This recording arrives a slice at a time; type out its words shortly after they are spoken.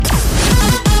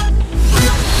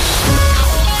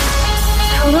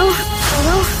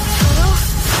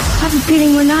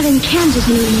feeling we're not in Kansas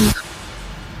anymore.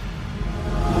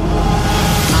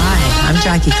 Hi, I'm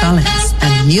Jackie Collins,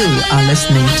 and you are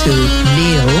listening to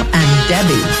Neil and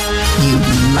Debbie, you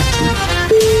lucky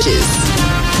bitches.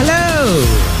 Hello.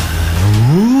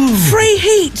 Free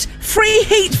heat! Free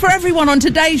heat for everyone on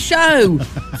today's show!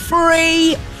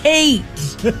 Free heat!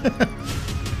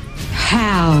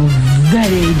 How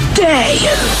very dare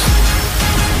you!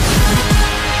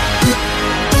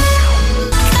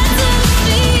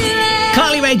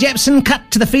 Carly Rae Jepsen,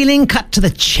 cut to the feeling, cut to the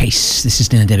chase. This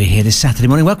is Neil and Debbie here this Saturday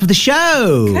morning. Welcome to the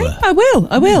show. Okay, I will.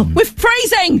 We're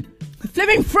freezing! We're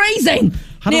flipping freezing!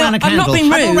 Huddle Neil, around a I'm candle. not being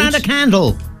rude. Huddle around a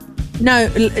candle. No,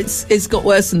 it's got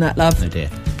worse than that, love. Oh dear.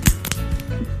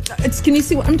 Can you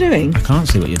see what I'm doing? I can't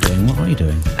see what you're doing. What are you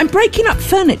doing? I'm breaking up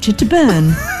furniture to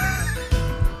burn.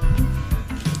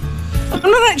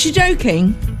 I'm not actually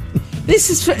joking.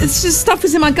 It's just stuff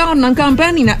is in my garden. I'm going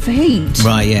burning that for heat.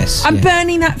 Right, yes. I'm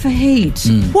burning that for heat.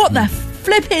 What the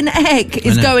flipping heck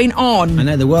is going on? I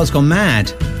know, the world's gone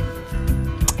mad.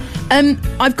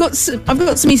 I've got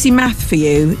some easy math for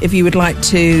you if you would like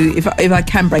to, if I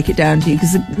can break it down to you,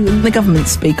 because the government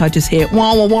speak, I just hear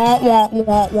wah wah wah wah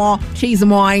wah wah, cheese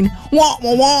and wine, wah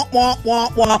wah wah wah wah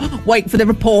wah, wait for the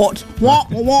report, wah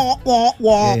wah wah wah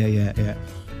wah. Yeah.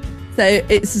 So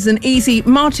it's an easy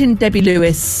Martin Debbie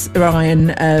Lewis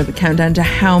Ryan countdown to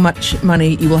how much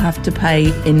money you will have to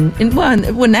pay in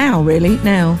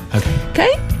now.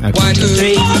 Okay. 1, 2,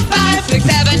 3, 4, 5, 6,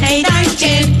 7, 8, 9,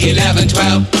 10, 11,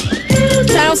 12.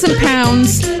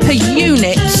 £1,000 per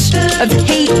unit of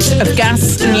heat, of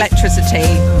gas and electricity.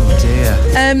 Oh dear.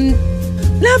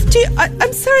 Love,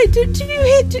 I'm sorry, do you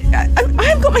hear? I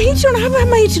haven't got my heater on. I haven't had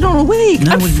my heater on a week.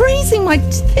 No, I'm freezing my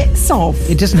tits off.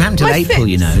 It doesn't happen till My April, fits.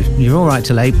 you know. You're all right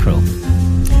till April.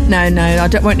 No, I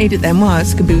won't need it then. Why?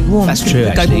 It's going to be warm. That's true,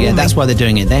 actually. Yeah, that's why they're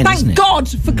doing it then, isn't Thank it? God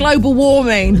for global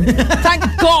warming. Thank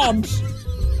God.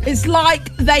 It's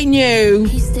like they knew.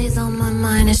 He stays on my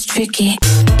mind, it's tricky.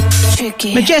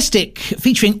 Majestic,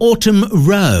 featuring Autumn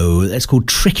Rowe. That's called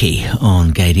Tricky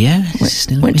on Gadio.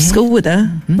 Went to school with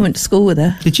her. I went to school with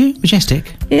her. Did you?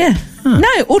 Majestic? Yeah. No,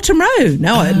 Autumn Rowe.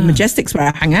 No, Majestic's where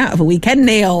I hang out of a weekend,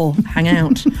 Neil. Hang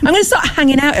out. I'm going to start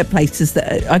hanging out at places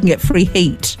that I can get free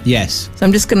heat. Yes. So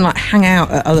I'm just going to hang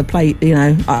out at other places,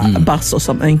 a bus or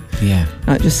something. Yeah.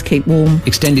 Just keep warm.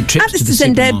 Extended trips to the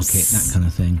supermarket, Debs. that kind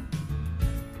of thing.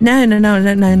 No,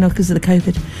 because of the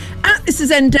COVID. This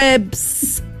is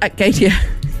ndebs at Gadio.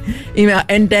 Email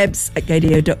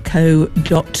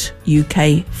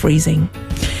ndebs@gadio.co.uk. Freezing.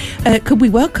 Could we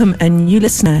welcome a new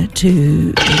listener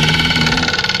to the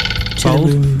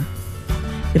room,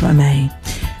 if I may?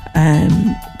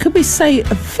 Could we say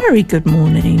a very good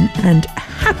morning and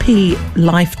happy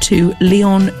life to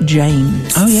Leon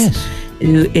James? Oh, yes.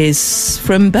 Who is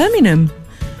from Birmingham.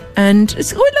 And he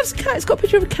loves a cat. It's got a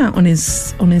picture of a cat on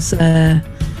his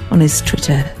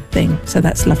Twitter thing. So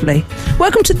that's lovely.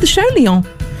 Welcome to the show, Leon.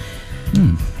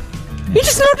 You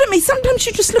just nod at me. Sometimes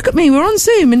you just look at me. We're on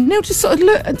Zoom, and Neil just sort of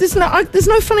look. There's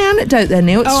no funny anecdote there,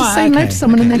 Neil. It's just saying no to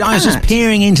someone and their cat. I was just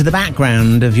peering into the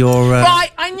background of your...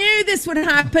 Right, I knew this would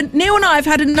happen. Neil and I have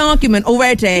had an argument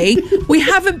already. We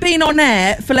haven't been on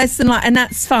air for less than and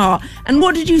that's far. And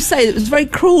what did you say? It was very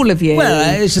cruel of you.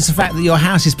 Well, it's just the fact that your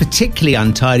house is particularly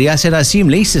untidy. I said, I assume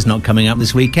Lisa's not coming up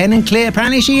this weekend, and clearly,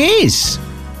 apparently she is.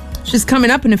 She's coming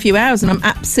up in a few hours and I'm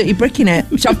absolutely bricking it.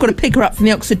 Which I've got to pick her up from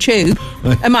the Oxford Tube.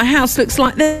 And my house looks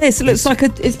like this. It looks like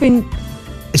it's been...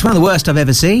 It's one of the worst I've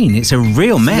ever seen. It's a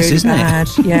real mess, really isn't bad.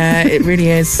 it? Yeah, it really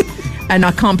is. And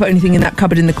I can't put anything in that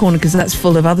cupboard in the corner because that's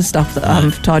full of other stuff that I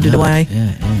haven't tidied away.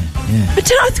 Yeah.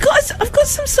 But I've got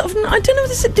some sort of, I don't know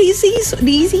if it's a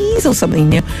disease or something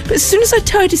new. But as soon as I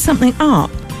tidy something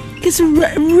up, it gets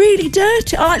really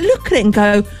dirty. I look at it and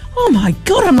go, oh my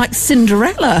God, I'm like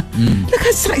Cinderella. Look,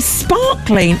 it's like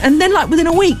sparkling. And then within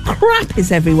a week, crap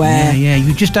is everywhere. Yeah.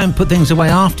 You just don't put things away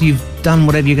after you've done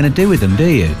whatever you're going to do with them, do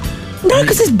you? No,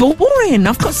 because it's boring.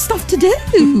 I've got stuff to do.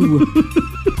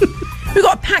 We've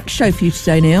got a packed show for you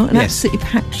today, Neil. An absolutely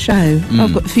packed show.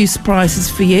 I've got a few surprises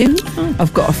for you.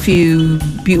 I've got a few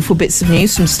beautiful bits of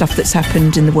news, some stuff that's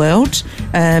happened in the world,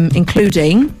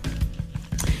 including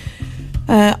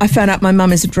I found out my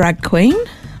mum is a drag queen.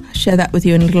 I'll share that with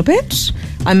you in a little bit.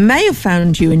 I may have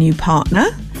found you a new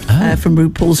partner. From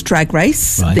RuPaul's Drag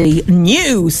Race, the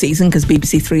new season, because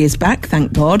BBC Three is back,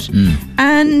 thank God.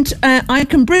 And I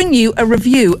can bring you a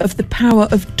review of The Power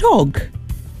of Dog,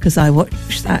 because I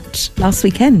watched that last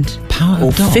weekend. Power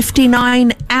of Dog?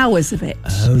 59 hours of it.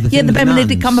 Oh, the the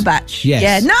Benedict nuns. Cumberbatch. Yes.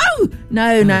 Yeah,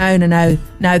 no,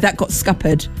 that got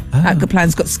scuppered. That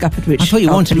plans got scuppered. Which I thought you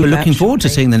I'll wanted, tell you were about looking forward to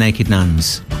shortly. seeing the naked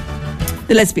nuns.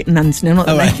 The lesbian nuns, no, not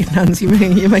the naked nuns.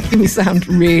 You're making me sound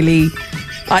really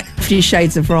like 50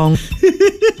 Shades of Wrong.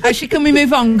 Actually, can we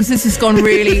move on? Because this has gone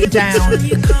really down.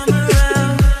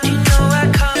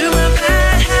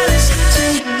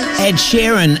 Ed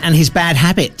Sheeran and his bad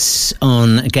habits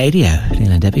on Gadio.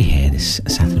 Neil and Debbie here this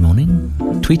Saturday morning.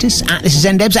 Tweet us at This Is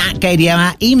NDebs at Gadio.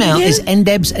 Our email is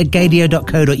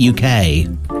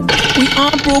ndebs@gadio.co.uk. We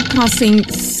are broadcasting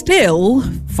still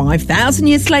 5,000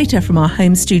 years later from our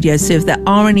home studio, so if there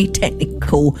are any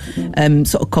technical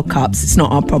sort of cock-ups, it's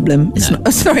not our problem. It's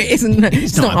not, sorry, it isn't.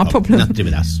 It's not our problem. Nothing to do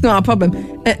with us. It's not our problem.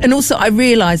 And also, I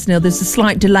realise, Neil, there's a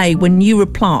slight delay when you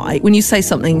reply. When you say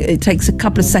something, it takes a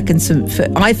couple of seconds for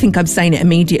I think I'm saying it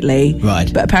immediately.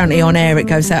 Right. But apparently on air it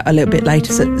goes out a little bit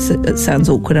later, so it sounds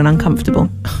awkward and uncomfortable.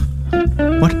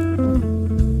 What?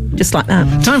 Just like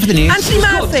that. Time for the news. Anthony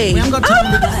Murphy. We haven't got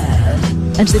time.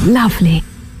 It's lovely.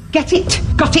 Get it?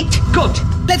 Got it? Good.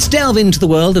 Let's delve into the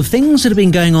world of things that have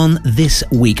been going on this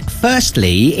week.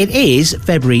 Firstly, it is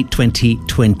February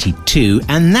 2022,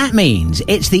 and that means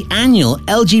it's the annual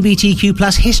LGBTQ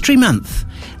plus History Month.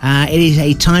 It is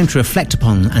a time to reflect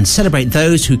upon and celebrate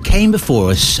those who came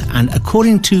before us, and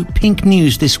according to Pink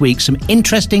News this week, some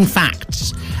interesting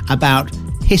facts about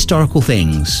historical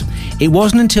things. It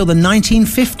wasn't until the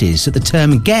 1950s that the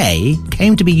term gay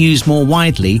came to be used more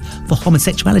widely for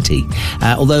homosexuality.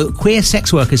 Although queer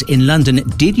sex workers in London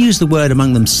did use the word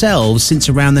among themselves since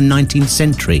around the 19th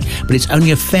century, but it's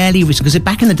only a fairly recent, because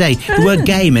back in the day, the word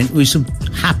gay meant it was sort of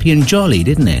happy and jolly,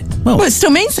 didn't it? Well, it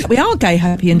still means that we are gay,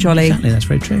 happy and jolly. Exactly, that's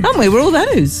very true. Aren't we? We're all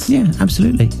those. Yeah,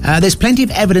 absolutely. There's plenty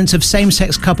of evidence of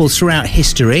same-sex couples throughout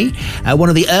history. One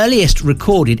of the earliest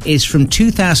recorded is from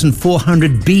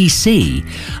 2400 BC.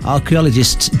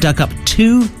 Archaeologists dug up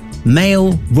 2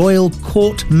 male royal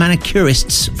court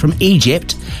manicurists from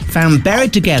Egypt, found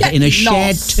buried together in a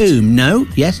shared tomb. No,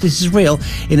 yes, this is real.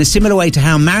 In a similar way to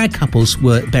how married couples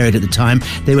were buried at the time,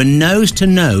 they were nose to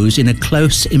nose in a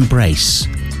close embrace.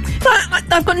 Right,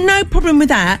 I've got no problem with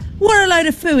that. What a load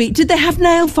of phooey. Did they have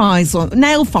nail files on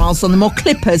them or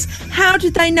clippers? How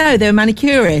did they know they were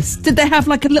manicurists? Did they have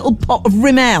like a little pot of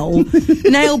Rimmel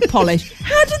nail polish?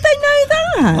 How did they know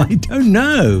that? I don't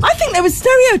know. I think they were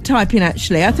stereotyping,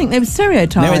 actually. I think they were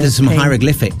stereotyping. Maybe there's some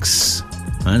hieroglyphics.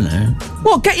 I don't know.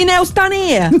 What, get your nails done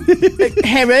here?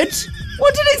 Herod?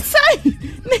 What did it say?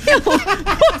 Neil,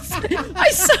 I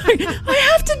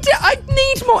have to I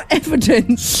need more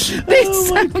evidence. This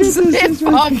sounds a bit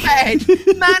far-fetched.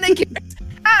 Manicure.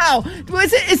 How?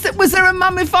 Was there a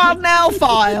mummified nail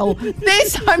file?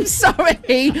 This, I'm sorry,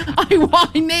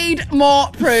 I need more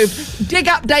proof. Dig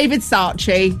up David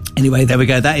Sarchi. Anyway, there we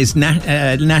go. That is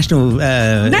National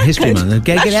History Month.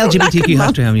 Get LGBTQ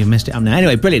history. You messed it up now.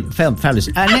 Anyway, brilliant. Fabulous.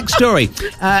 Next story.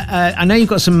 I know you've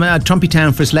got some Trumpy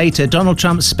Town for us later. Donald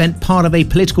Trump spent part of a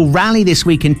political rally this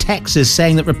week in Texas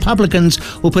saying that Republicans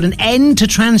will put an end to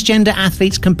transgender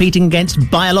athletes competing against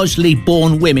biologically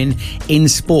born women in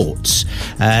sports.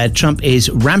 Trump is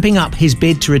ramping up his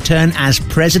bid to return as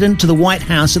president to the White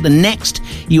House at the next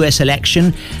US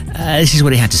election. This is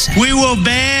what he had to say. We will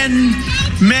ban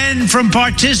men from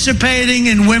participating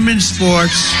in women's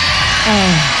sports.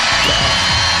 Oh,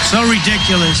 so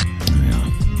ridiculous. There we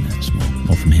are. That's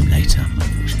more from him later,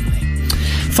 unfortunately.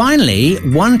 Finally,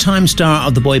 one-time star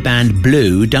of the boy band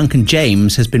Blue, Duncan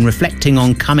James, has been reflecting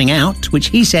on coming out, which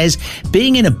he says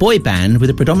being in a boy band with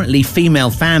a predominantly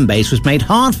female fan base was made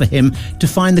hard for him to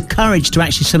find the courage to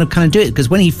actually sort of kind of do it. Because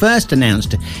when he first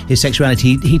announced his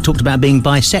sexuality, he talked about being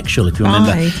bisexual, if you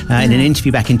remember, in an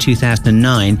interview back in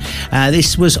 2009.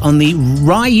 This was on the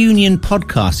Rye Union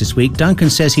podcast this week. Duncan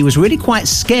says he was really quite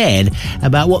scared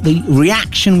about what the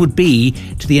reaction would be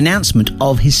to the announcement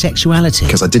of his sexuality.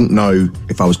 Because I didn't know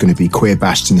if I was going to be queer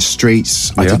bashed in the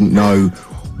streets. I didn't know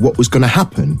what was going to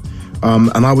happen.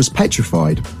 And I was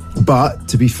petrified. But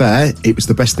to be fair, it was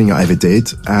the best thing I ever did.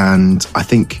 And I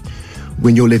think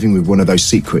when you're living with one of those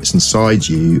secrets inside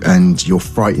you and you're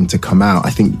frightened to come out, I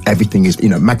think everything is,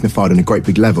 magnified on a great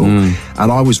big level. And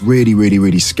I was really, really,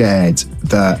 really scared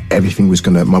that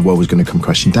my world was going to come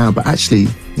crashing down. But actually,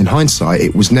 in hindsight,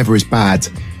 it was never as bad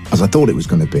as I thought it was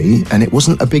going to be. And it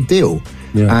wasn't a big deal.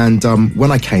 Yeah. And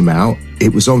when I came out,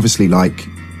 it was obviously like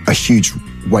a huge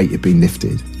weight had been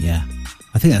lifted. Yeah.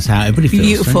 I think that's how everybody feels.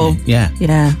 Beautiful. Yeah.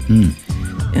 Yeah.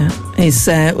 Yeah, he's.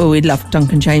 We love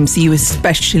Duncan James. You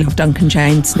especially love Duncan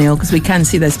James, Neil, because we can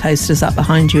see those posters up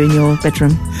behind you in your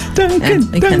bedroom.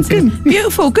 Duncan.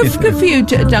 Beautiful, good for you,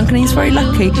 Duncan. He's very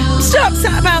lucky. I'm still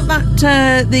upset about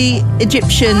that. The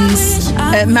Egyptians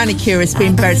manicurist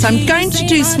being buried. So I'm going to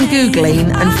do some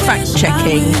googling and fact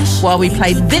checking while we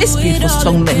play this beautiful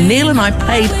song that Neil and I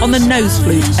played on the nose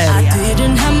flute earlier. I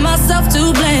didn't have myself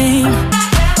to blame.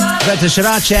 Dr.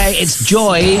 Shirache, it's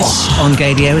Joys on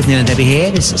Gadio with Neil and Debbie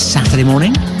here. This Saturday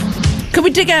morning. Could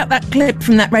we dig out that clip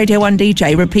from that Radio 1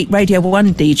 DJ, repeat Radio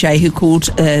 1 DJ, who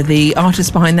called the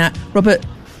artist behind that Robert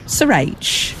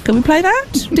Sirach? Can we play that?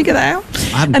 Dig it out?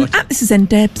 This is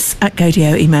ndebs at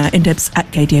Gadio, email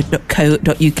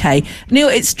ndebs@gadio.co.uk. Neil,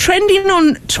 it's trending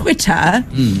on Twitter.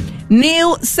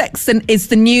 Neil Sexton is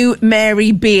the new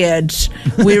Mary Beard.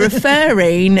 We're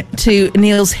referring to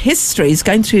Neil's history. He's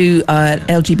going through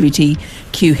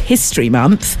LGBTQ History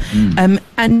Month,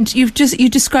 and you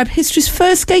describe history's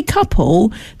first gay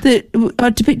couple that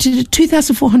are depicted at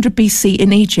 2400 BC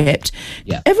in Egypt.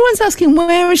 Yeah. Everyone's asking,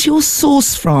 where is your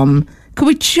source from? Could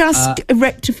we just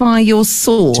rectify your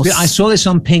source? I saw this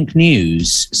on Pink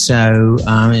News, so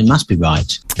it must be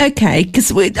right. Okay,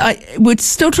 because we're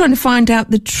still trying to find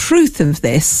out the truth of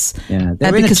this. Yeah,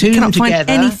 they're in a tomb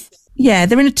together. Yeah,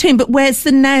 they're in a tomb, but where's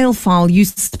the nail file? You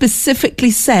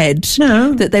specifically said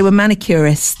that they were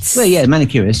manicurists. Well, yeah,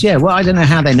 manicurists, yeah. Well, I don't know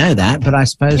how they know that, but I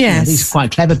suppose these are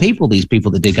quite clever people, these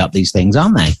people that dig up these things,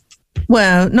 aren't they?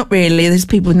 Well, not really. There's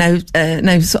people with no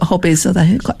sort of hobbies, are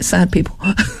they? Quite sad people.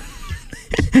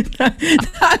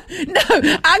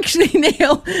 No, actually,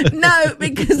 Neil, no,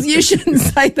 because you shouldn't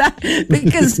say that,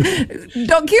 because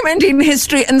documenting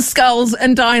history and skulls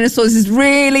and dinosaurs is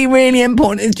really, really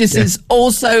important. It just is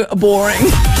also boring.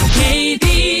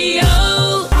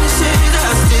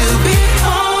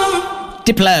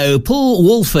 Diplo, Paul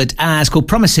Woolford, it's called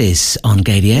Promises on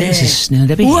Gadio. This is Neil and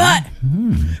Debbie. What?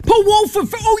 Paul Woolford,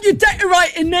 for all your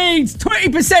decorating needs,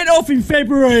 20% off in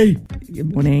February.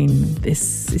 Good morning.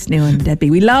 This is Neil and Debbie.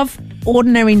 We love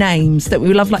ordinary names that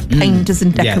we love, like painters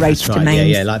and decorators to names.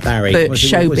 Yeah, like Barry. But What's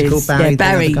showbiz. it called?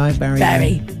 Barry. Yeah,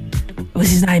 Barry.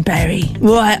 What's his name? Barry.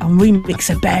 Right, I'm remix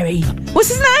of Barry. What's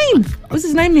his name? What's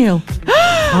his name, Neil?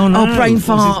 Oh, no. Oh, brain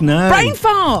fart. No. Brain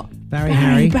fart. Barry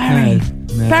Harry. Barry.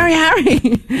 No. Barry Harry.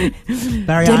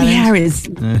 Barry Debbie Island. Harris.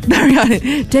 Barry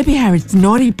Island. Debbie Harris'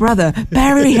 naughty brother.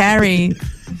 Barry Harry.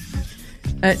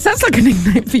 It sounds like a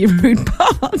nickname for your rude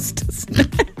past, doesn't it?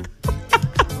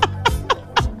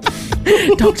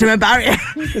 Talk to him, Barry. I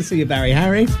can see you, Barry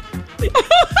Harry.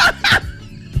 I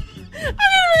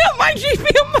got my GP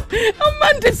on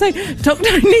Monday saying, Doctor,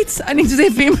 I need to see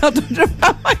a female doctor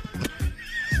about my...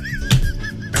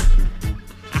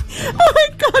 Oh my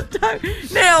God, no.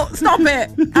 Neil, stop it.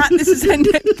 This is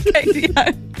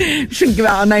NDKDO. Shouldn't give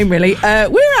out our name, really.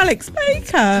 We're Alex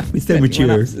Baker. We're so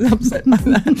mature. Upset by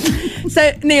that.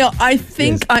 So, Neil, I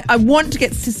think I want to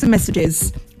get to some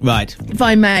messages. Right. If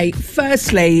I may.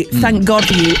 Firstly, thank God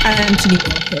for you, Anthony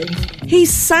Murphy. He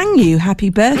sang you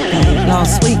happy birthday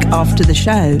last week after the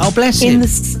show. Oh, bless him. In the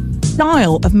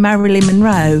style of Marilyn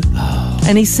Monroe.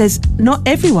 And he says, not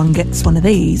everyone gets one of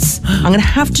these. I'm going to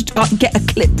have to get a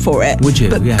clip for it. Would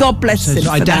you? But yeah. God bless him.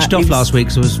 I dashed off last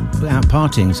week, so I was out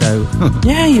partying. So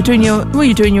yeah, you're doing your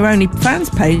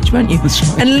OnlyFans page, weren't you? That's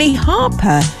right. And Lee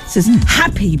Harper says,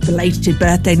 happy belated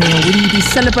birthday, Neil. Will you be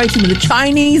celebrating with a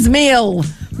Chinese meal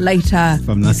later?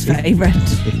 From his nothing. favourite.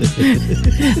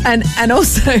 and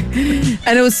also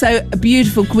a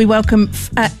beautiful. Can we welcome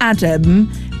Adam?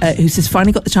 Who says,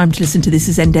 finally got the time to listen to This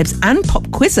Is NDebs and Pop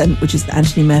Quizzin', which is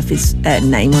Anthony Murphy's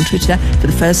name on Twitter, for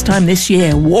the first time this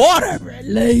year. What a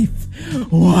relief.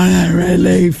 What a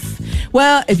relief.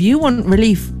 Well, if you want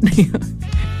relief,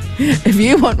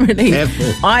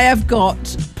 Careful. I have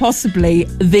got possibly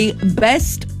the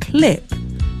best clip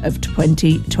of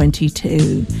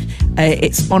 2022.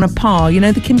 It's on a par. You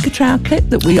know the Kim Cattrall clip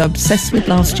that we were obsessed with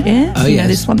last year? Oh, you yes. know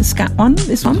this one, the scat one?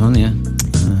 This one? on, yeah.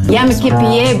 Jam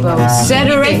kipiebo,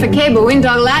 sedere fakebo,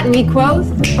 windog Latin quoth,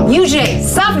 UJ,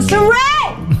 suffer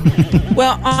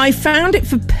Well, I found it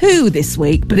for poo this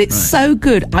week, but it's so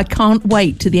good. I can't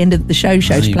wait to the end of the show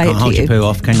to you play can't it to hold you. your poo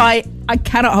off, can you? I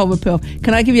cannot hold my poo off.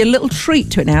 Can I give you a little treat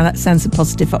to it now? That sounds a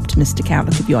positive, optimistic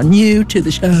outlook if you are new to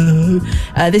the show.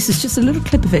 This is just a little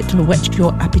clip of it to whet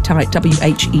your appetite.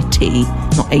 W-H-E-T,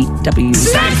 not A-W.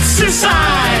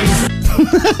 Exercise!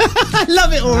 I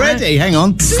love it already. Hang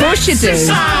on. Of course you do.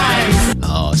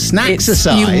 Oh,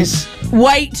 snack-exercise.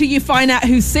 Wait till you find out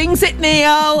who sings it,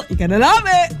 Neil. You're going to love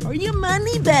it. Or your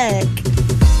money back.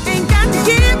 Ain't got to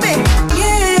give it.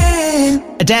 Yeah.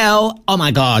 Adele, oh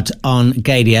my God, on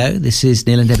Gadio. This is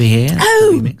Neil and Debbie here.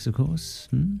 Oh. Remix, of course.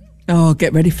 Oh,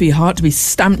 get ready for your heart to be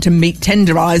stamped and meat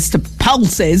tenderised to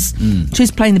pulses.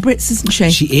 She's playing the Brits, isn't she?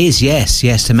 She is, yes,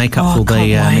 to make up for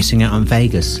the missing out on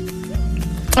Vegas.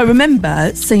 I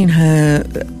remember seeing her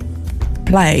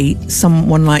play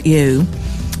Someone Like You,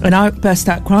 and I burst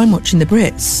out crying watching the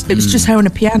Brits. It was just her on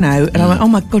a piano, and I went, oh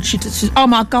my God, she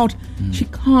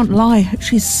can't lie.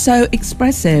 She's so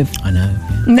expressive. I know.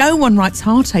 Yeah. No one writes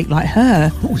heartache like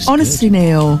her. Honestly, good.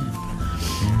 Neil.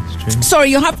 Sorry,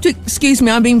 you'll have to excuse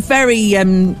me. I'm being very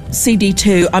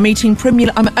CD2. I'm eating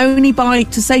Primula. I'm only buying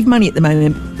to save money at the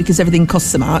moment because everything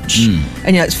costs so much.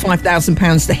 And it's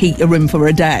 £5,000 to heat a room for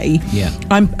a day. Yeah.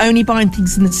 I'm only buying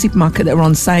things in the supermarket that are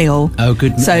on sale. Oh,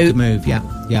 good move. Yeah.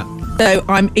 So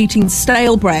I'm eating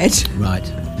stale bread.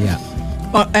 Right. Yeah.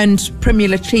 And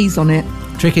Primula cheese on it.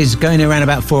 Trick is going around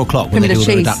about 4 o'clock when they do all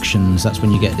the reductions. That's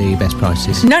when you get the best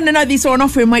prices. No. These are on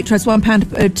offer in Waitrose,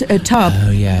 £1 a tub. Oh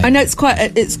yeah. I know it's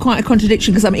quite a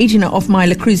contradiction because I'm eating it off my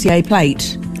Le Creuset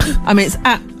plate. I mean,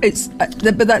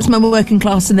 but that's my working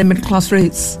class and then middle class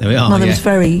roots. There we are. Mother was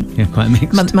quite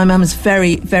mixed. My mum was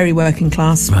very, very working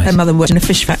class. Right. Her mother worked in a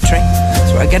fish factory.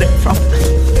 That's where I get it from.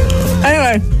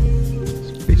 Anyway,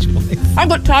 I've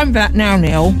got time for that now,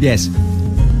 Neil. Yes.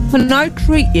 When I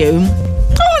treat you.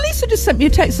 Oh, Lisa just sent me a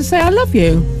text to say I love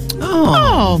you.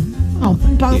 Oh,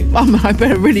 I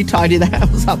better really tidy the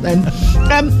house up then.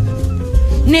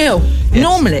 Neil, yes.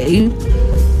 Normally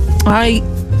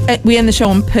we end the show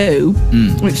on poo,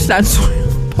 which stands for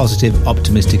positive,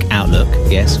 optimistic outlook.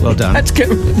 Yes, well done. I had to get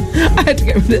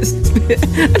rid of this bit.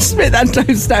 I just spit that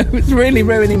toast out. It's really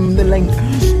ruining the link.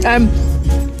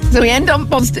 So we end on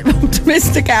positive,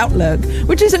 optimistic outlook,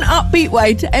 which is an upbeat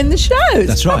way to end the show.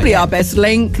 It's probably our best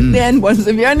link. The end was,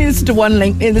 if you only listen to one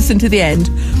link, listen to the end.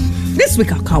 This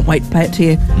week, I can't wait to play it to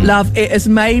you. Love, it has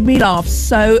made me laugh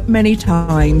so many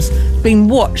times. It's been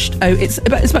watched, it's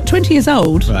about 20 years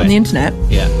old on the internet.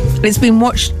 Yeah. It's been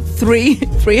watched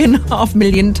 3.5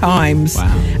 million times.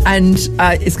 Wow. And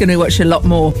it's going to be watched a lot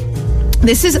more.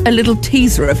 This is a little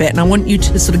teaser of it, and I want you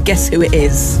to sort of guess who it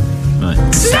is. Right.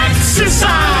 Sexercise!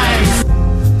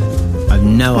 I have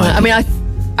no idea. I mean,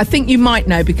 I think you might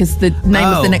know because the name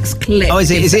of the next clip. Oh, is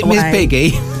it Miss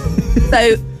Piggy?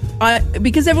 So,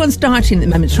 because everyone's dieting at the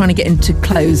moment, trying to get into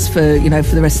clothes for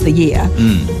the rest of the year.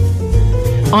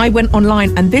 I went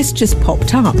online and this just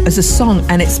popped up as a song,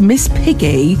 and it's Miss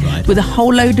Piggy with a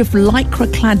whole load of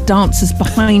lycra-clad dancers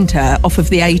behind her off of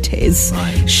the 80s.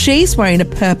 Right. She's wearing a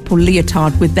purple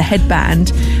leotard with the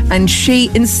headband, and she,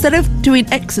 instead of doing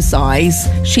exercise,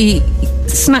 she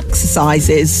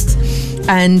snack-exercises.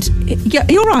 And yeah,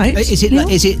 you're right. Is it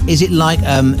like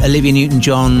Olivia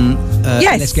Newton-John?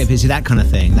 Yes. Let's Get Busy, that kind of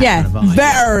thing. That kind of vibe.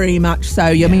 Very much so.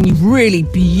 I mean, you've really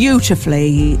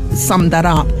beautifully summed that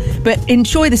up. But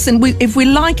enjoy this, and if we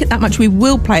like it that much, we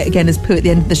will play it again as Pooh at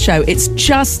the end of the show. It's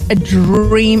just a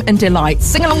dream and delight.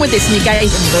 Sing along with this, and you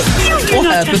gave them books. You do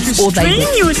not have to strain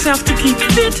yourself to keep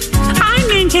fit. I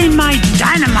maintain my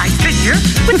dynamite figure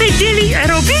with a daily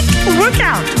aerobic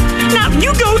workout. Now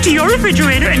you go to your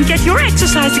refrigerator and get your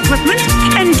exercise equipment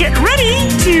and get ready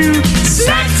to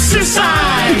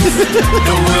Sexercise!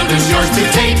 The world is yours to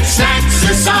take.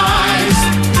 Sexercise!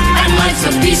 And life's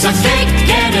a piece of cake.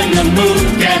 Get in the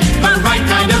mood. Get the right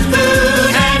kind of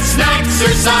food and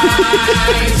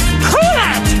snacksercise. Cool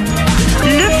that!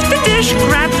 Lift the dish,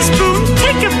 grab the spoon,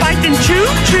 take a bite and chew,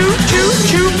 chew, chew,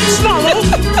 chew, swallow.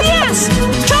 Yes!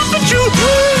 Chop and chew.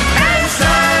 And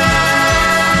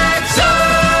sexercise!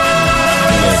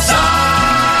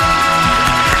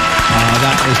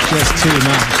 That was just too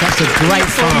much. That's a great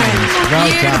find. Well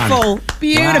Beautiful. done.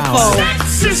 Beautiful. Wow.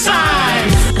 Sexercise!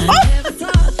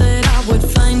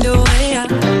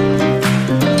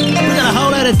 We've got a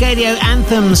whole load of Gadio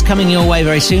anthems coming your way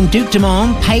very soon. Duke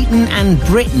Dumont, Peyton and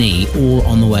Brittany, all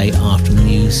on the way after the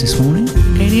news this morning.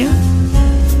 Gadio?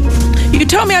 You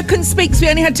told me I couldn't speak because we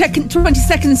only had 20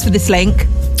 seconds for this link.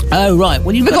 Oh, right.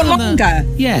 Well, you've got longer.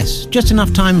 Yes, just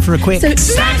enough time for a quick...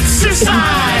 Sexercise!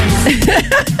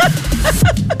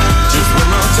 Just one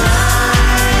more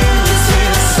time. You see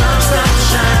the sun start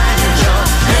shining. Your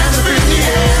hands up in the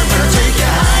air. Gonna take you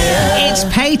higher. It's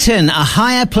Peyton, A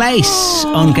Higher Place,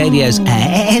 on Gadio's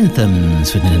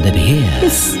Anthems with Nina Debbie here.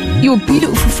 Yes, your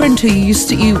beautiful friend who you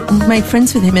made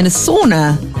friends with him in a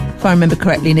sauna, if I remember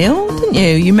correctly, Neil, didn't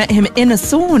you? You met him in a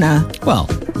sauna. Well...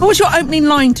 What was your opening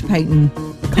line to Peyton?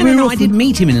 No, I didn't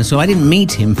meet him in a sauna. I didn't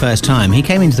meet him first time. He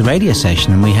came into the radio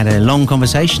station and we had a long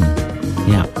conversation.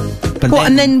 Yeah. But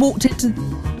and then walked it to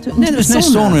no, there was no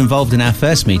sauna involved in our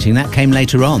first meeting. That came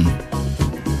later on.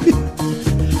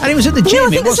 And it was at the gym. No, I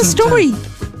think there's a story.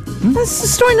 That's the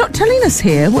story not telling us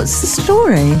here. What's the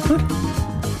story?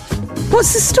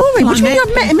 What's the story? What do you mean I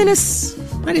met him in a...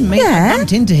 I didn't mean I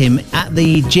bumped into him at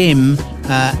the gym,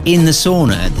 in the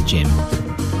sauna at the gym.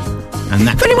 And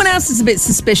if anyone else is a bit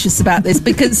suspicious about this,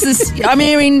 because I'm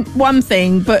hearing one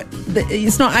thing, but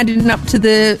it's not adding up to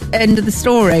the end of the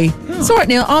story. It's all right,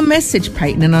 Neil. I'll message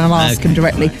Peyton and I'll ask him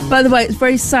directly. By the way, it's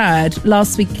very sad.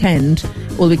 Last weekend,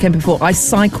 or the weekend before, I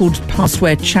cycled past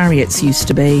where Chariots used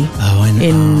to be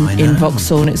in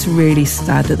Vauxhall, and it's really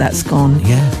sad that that's gone.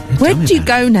 Yeah. Where do you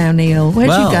go now, Neil? Where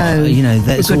do you go?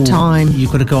 That's a good time.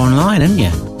 You've got to go online, haven't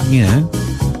you?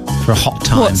 For a hot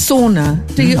time. What, sauna?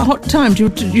 Do you hot time?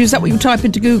 Is that what you type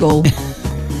into Google?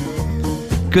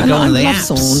 Good on the love apps.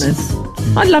 saunas.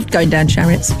 I loved going down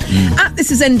Chariots.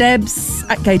 This is NDebs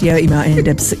at Gadio. Email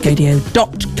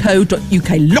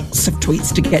ndebs@gadio.co.uk. Lots of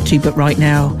tweets to get to, but right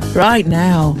now,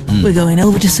 we're going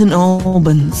over to St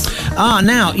Albans.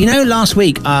 Now, last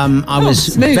week I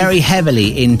was very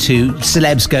heavily into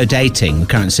Celebs Go Dating, the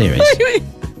current series. I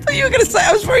thought you were going to say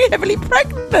I was very heavily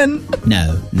pregnant.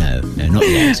 No, not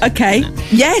yet. Okay. No.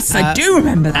 Yes, I do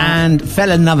remember that. And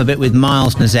fell in love a bit with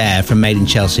Miles Nazaire from Made in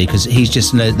Chelsea, because he's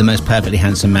just the most perfectly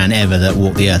handsome man ever that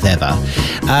walked the earth ever.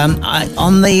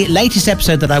 On the latest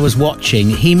episode that I was watching,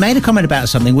 he made a comment about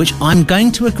something which I'm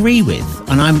going to agree with,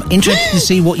 and I'm interested to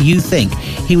see what you think.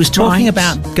 He was talking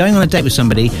about going on a date with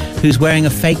somebody who's wearing a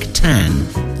fake tan.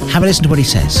 Have a listen to what he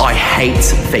says. I hate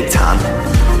fake tan.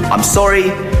 I'm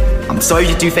sorry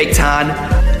you do fake tan.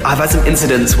 I've had some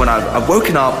incidents when I've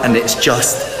woken up and it's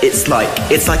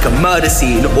like a murder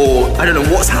scene, or I don't know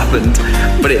what's happened,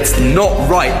 but it's not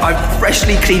right. I've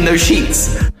freshly cleaned those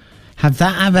sheets. Have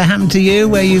that ever happened to you,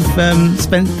 where you've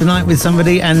spent the night with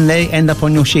somebody and they end up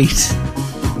on your sheet?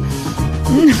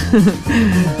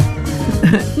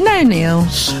 No, Neil.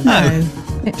 No.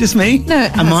 Just me? No,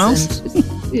 it and Miles?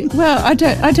 Well, I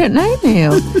don't know,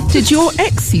 Neil. Did your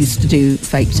ex used to do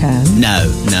fake tan? No,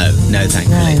 thankfully.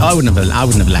 No. I wouldn't have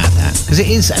allowed that, because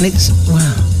it's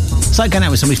like going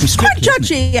out with somebody from Strictly. Quite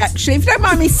judgy, actually. If you don't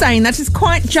mind me saying that, it's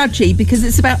quite judgy, because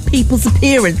it's about people's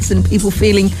appearance and people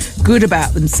feeling good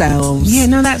about themselves. Yeah,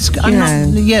 no, that's but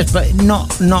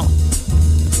not not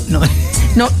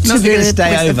going to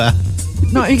stay over.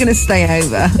 Not you're going to stay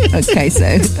over. Okay,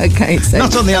 so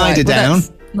not on the eider down.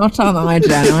 Not on the eider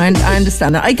down. I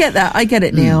understand that. I get that. I get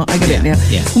it, Neil. I get it, Neil.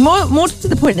 Yeah. More to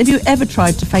the point, have you ever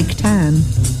tried to fake tan?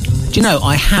 Do you know,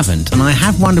 I haven't, and I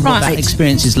have wondered what that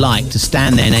experience is like, to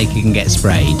stand there naked and get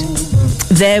sprayed.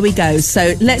 There we go.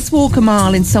 So let's walk a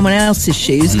mile in someone else's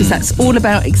shoes, because that's all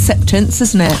about acceptance,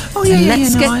 isn't it? Oh yeah,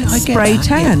 let's get spray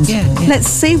tanned. Yeah. Let's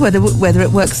see whether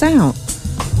it works out.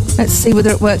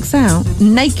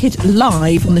 Naked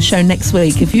live on the show next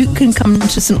week. If you can come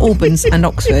to St Albans and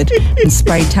Oxford and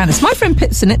spray tan us. My friend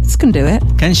Pitsonitz can do it.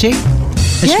 Can she?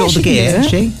 Has she got all the gear? Has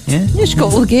she? Yeah, she's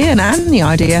got all the gear and the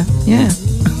idea. Yeah.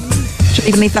 She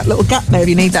even need that little gap there.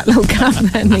 You need that little gap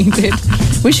there needed.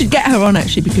 We should get her on,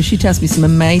 actually, because she tells me some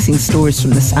amazing stories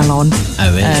from the salon.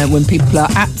 Oh, really? When people are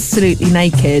absolutely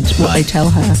naked, what they tell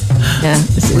her. Yeah,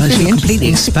 it's really you're completely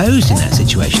exposed in that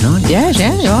situation, aren't you? Yeah,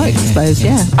 you're right, exposed,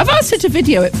 yeah. I've asked her to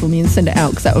video it for me and send it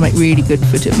out, because that would make really good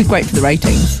for it. It would be great for the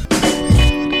ratings.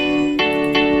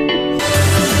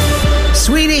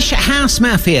 Swedish House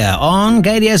Mafia on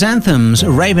Gadio's Anthems.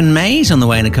 Raven Mays on the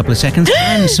way in a couple of seconds,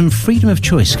 and some freedom of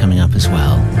choice coming up as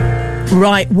well.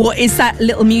 Right, what is that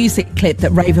little music clip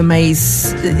that Raven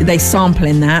Mays, they sample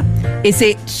in that? Is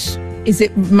it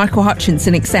Michael Hutchence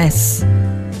in Excess?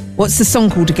 What's the song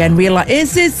called again? Real Life?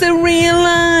 Is this the real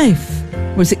life?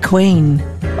 Or is it Queen?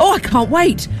 Oh, I can't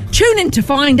wait. Tune in to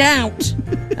find out.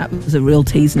 That was a real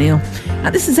tease, Neil.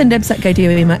 This is NDebs at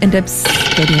Gadio,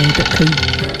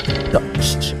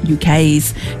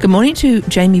 ndebs@gadio.co.uk's. Good morning to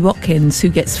Jamie Watkins, who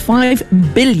gets 5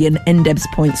 billion NDebs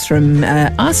points from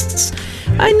us.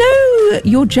 I know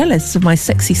you're jealous of my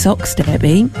sexy socks,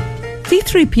 Debbie.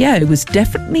 C3PO was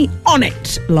definitely on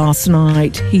it last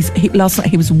night. Last night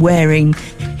he was wearing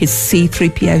his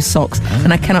C3PO socks,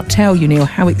 and I cannot tell you, Neil,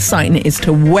 how exciting it is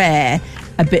to wear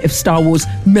a bit of Star Wars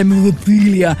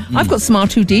memorabilia. I've got some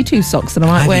R2-D2 socks that I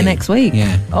might wear next week.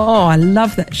 Yeah. Oh, I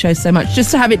love that show so much. Just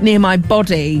to have it near my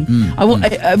body.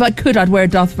 If I could, I'd wear a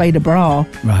Darth Vader bra.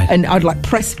 Right. And I'd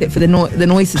press it for the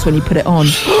noises when you put it on.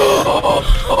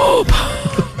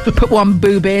 Put one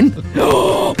boob in.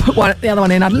 Put the other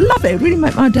one in. I'd love it. It would really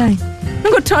make my day. I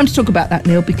haven't got time to talk about that,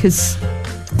 Neil, because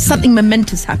something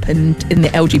momentous happened in the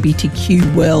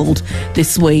LGBTQ world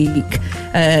this week.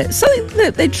 Something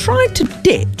that they tried to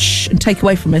ditch and take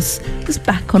away from us is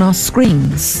back on our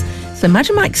screens. So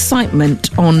imagine my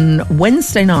excitement on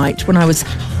Wednesday night when I was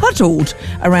huddled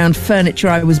around furniture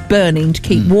I was burning to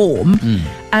keep warm,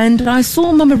 and I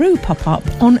saw Mama Ru pop up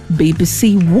on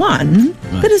BBC One.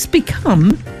 That has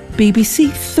become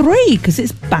BBC Three because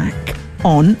it's back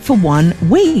on for 1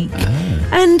 week.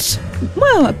 And,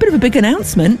 well, a bit of a big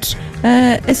announcement.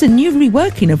 It's a new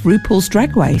reworking of RuPaul's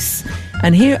Drag Race.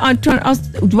 And here,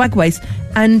 Drag Race,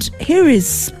 and here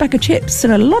is Bag of Chips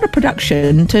and a lot of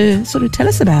production to sort of tell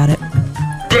us about it.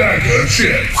 Bag of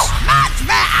Chips.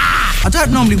 I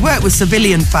don't normally work with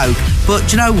civilian folk, but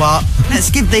do you know what? Let's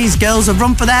give these girls a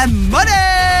run for their money!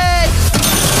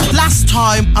 Last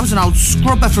time, I was an old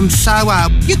scrubber from Soho.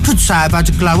 You could say I've had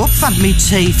a glow up, I've had me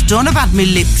teeth done, I've had me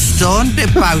lips done, bit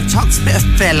of Botox, bit of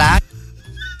filler.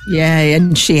 Yeah,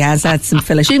 and she has had some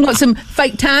filler. She's got some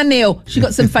fake tan, Neil. She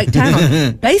got some fake tan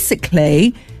on.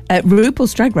 Basically,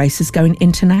 RuPaul's Drag Race is going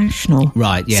international.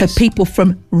 Right, yes. So people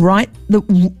from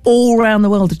all around the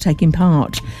world are taking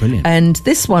part. Brilliant. And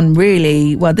this one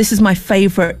really, well, this is my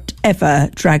favourite ever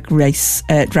drag race,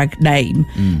 drag name.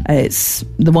 It's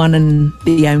the one and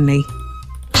the only.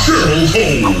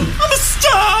 I'm a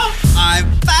star! I'm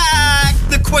back!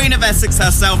 The Queen of Essex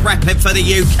herself, repping for the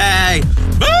UK.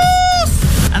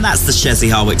 Boss! And that's the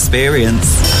Shezzy Hole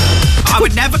experience. I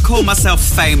would never call myself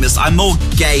famous, I'm more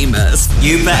gamers.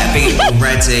 You better be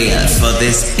ready for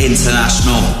this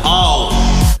international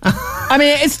I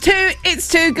mean, it's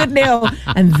too good, Neil.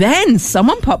 And then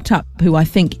someone popped up who I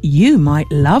think you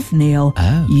might love, Neil.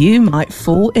 Oh. You might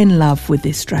fall in love with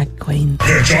this drag queen.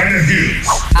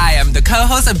 I am the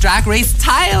co-host of Drag Race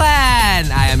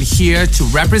Thailand. I am here to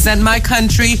represent my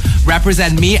country,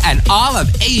 represent me and all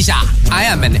of Asia. I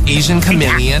am an Asian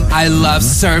chameleon. I love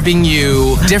serving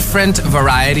you different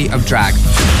variety of drag.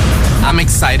 I'm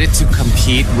excited to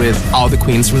compete with all the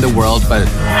queens from the world, but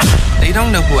they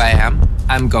don't know who I am.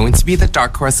 I'm going to be the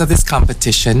dark horse of this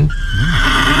competition.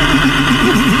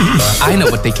 I know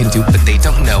what they can do, but they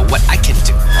don't know what I can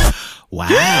do. Wow.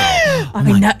 I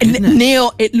mean,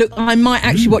 Neil, I might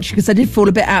actually watch it because I did fall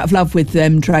a bit out of love with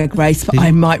Drag Race, but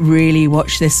I might really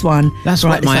watch this one. That's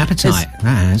right, my appetite.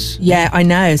 Has. Yeah, I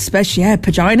know, especially,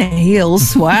 Pagina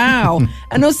Heels. Wow.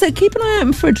 And also keep an eye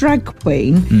out for a drag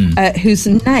queen whose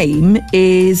name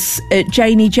is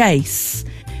Janie Jace.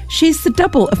 She's the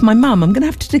double of my mum. I'm going to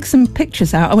have to dig some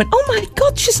pictures out. I went, oh my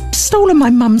God, she's stolen my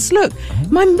mum's look.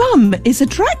 My mum is a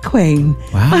drag queen.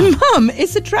 Wow. My mum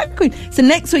is a drag queen. So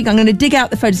next week I'm going to dig out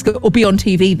the photos, or be on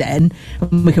TV then,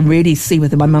 and we can really see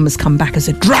whether my mum has come back as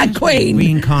a drag queen.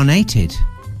 Reincarnated.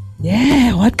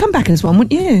 Yeah, well, I'd come back as one,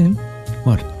 wouldn't you?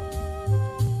 What?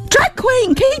 Drag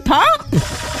queen, keep up!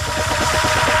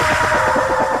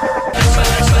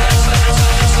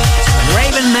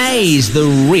 Raven Mays, The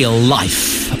Real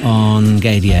Life on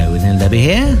Gadio with Debbie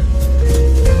here.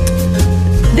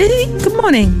 Good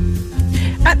morning.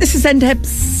 This is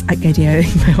Endebs at Gadio.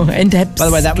 Endebs. By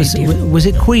the way, that was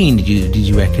it Queen? Did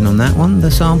you reckon on that one, the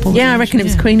sample? Yeah, I reckon it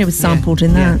was Queen who was sampled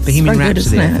in that. Bohemian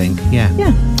Rhapsody, I think. Yeah.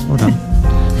 Well done.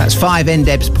 That's 5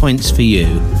 Endebs points for you.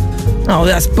 Oh,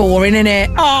 that's boring, isn't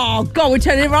it? Oh God, we're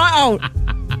turning it right out.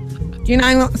 Do you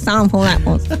know what sample that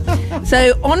was?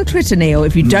 So on Twitter, Neil,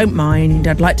 if you don't mind,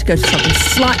 I'd like to go to something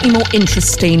slightly more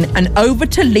interesting, and over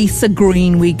to Lisa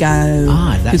Green we go.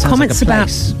 That sounds comments like a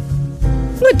place.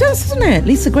 Well, it does, doesn't it?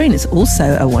 Lisa Green is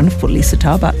also a wonderful Lisa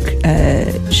Tarbuck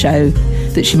show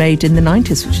that she made in the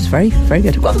 90s, which is very, very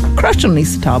good. I've got a crush on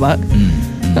Lisa Tarbuck.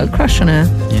 Got a crush on her.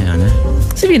 Yeah, I know.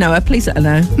 So if you know her, please let her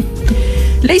know.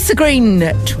 Lisa Green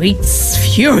tweets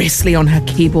furiously on her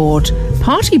keyboard.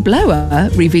 Party blower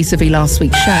vis-a-vis last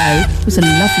week's show was a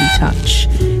lovely touch,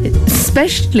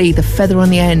 especially the feather on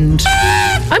the end.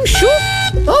 I'm sure.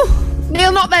 Oh,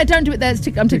 Neil, not there. Don't do it there.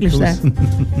 I'm ticklish there.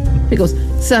 Pickles.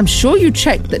 So I'm sure you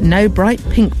checked that no bright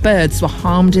pink birds were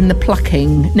harmed in the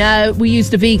plucking. No, we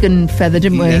used a vegan feather,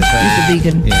 didn't we? Yes, we used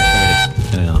a vegan.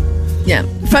 Yeah,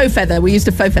 faux feather. We used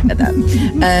a faux feather.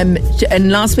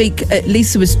 And last week,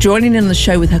 Lisa was joining in on the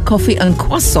show with her coffee and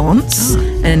croissants,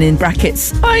 and in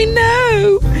brackets, I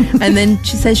know. And then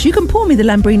she says, "You can pour me the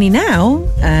Lambrini now.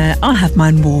 I'll have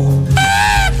mine warm."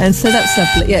 And so that's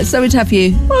lovely. Yeah, so we'd have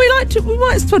you. Well, we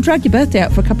might as well drag your birthday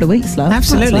out for a couple of weeks, love.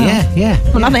 Absolutely, yeah.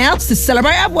 Well, nothing else to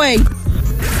celebrate, have we?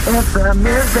 It's the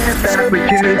music that we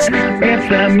choose. It's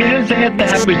the music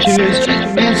that we choose.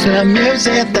 It's the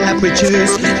music that we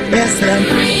choose. It's the...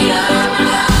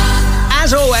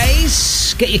 As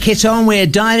always, get your kit on. We're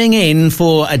diving in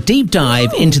for a deep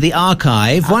dive into the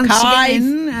archive. Once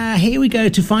again, here we go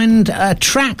to find a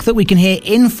track that we can hear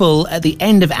in full at the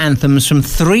end of Anthems from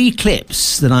 3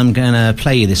 clips that I'm going to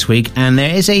play you this week. And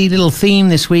there is a little theme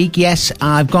this week. Yes,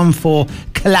 I've gone for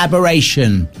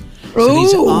collaboration. So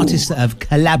these are artists that have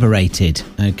collaborated,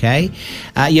 okay?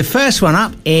 Your first one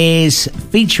up is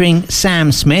featuring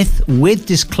Sam Smith with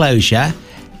Disclosure.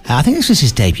 I think this was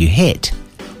his debut hit,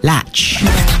 Latch.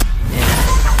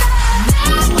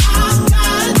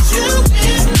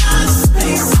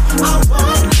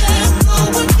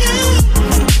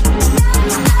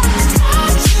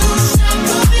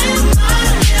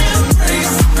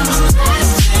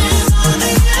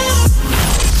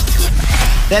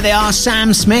 There they are,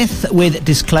 Sam Smith with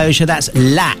Disclosure. That's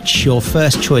Latch, your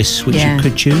first choice, which you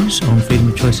could choose on Freedom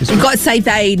of Choice. You've got to say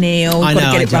they, Neil. I You've know,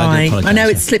 got to get it I do right. I know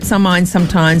it slips our minds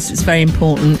sometimes. It's very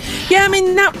important. Yeah, I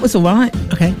mean, that was all right.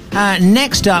 Okay.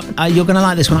 Next up, you're going to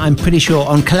like this one, I'm pretty sure,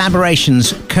 on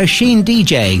collaborations, Kosheen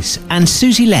DJs and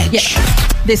Susie Ledge.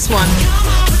 Yeah, this one.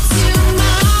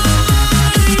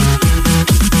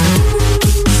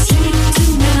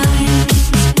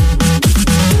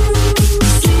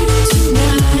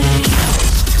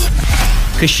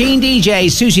 Kosheen DJ,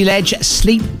 Susie Ledge,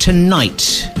 Sleep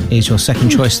Tonight is your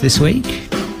second choice this week.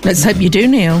 Let's hope you do,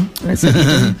 Neil. Let's hope you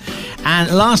do.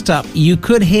 And last up, you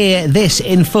could hear this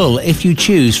in full if you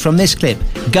choose from this clip.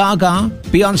 Gaga,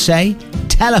 Beyonce,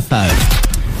 Telephone.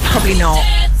 Probably not.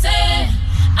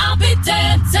 I'll be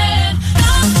dancing.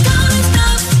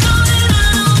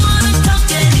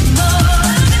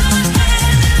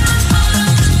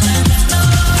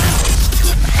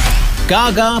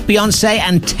 Gaga, Beyonce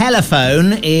and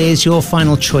Telephone is your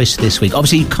final choice this week.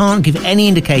 Obviously, you can't give any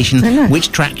indication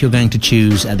which track you're going to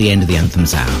choose at the end of the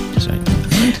Anthems hour. So.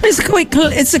 It's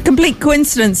a complete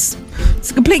coincidence. It's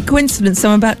a complete coincidence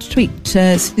I'm about to tweet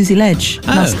Susie Ledge and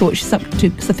ask her what she's up to,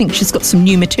 because I think she's got some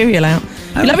new material out.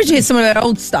 We'd love to hear some of her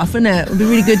old stuff, isn't it? It would be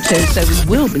really good too, so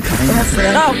we will be coming up for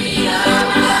it.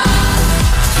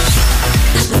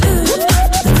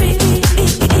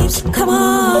 Come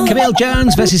on. Camille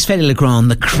Jones versus Feli Legrand,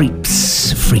 The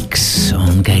Freaks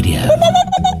on Gadio.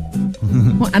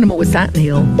 What animal was that,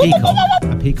 Neil? Peacock.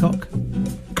 A peacock?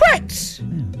 Correct.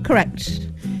 Yeah. Correct.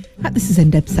 This is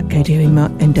NDebs at Gadio,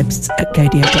 NDebs at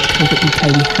Gadio.co.uk.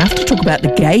 We have to talk about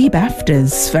the gay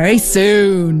BAFTAs very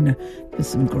soon. There's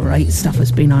some great stuff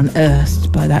that's been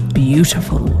unearthed by that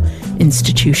beautiful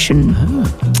institution.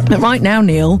 But right now,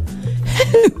 Neil,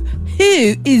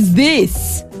 who is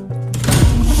this?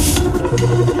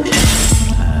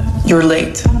 You're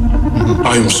late.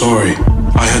 I'm sorry.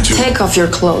 I had to... Take off your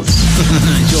clothes.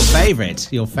 It's your favourite.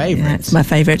 Yeah, it's my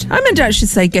favourite. I meant to actually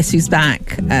say Guess Who's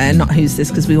Back, not Who's This,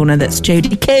 because we all know that's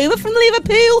Jodie Comer from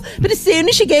Liverpool. But as soon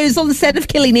as she goes on the set of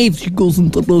Killing Eve, she goes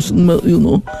into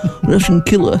Russian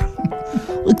killer.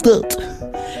 Like that.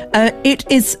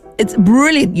 It's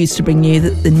brilliant news to bring you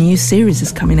that the new series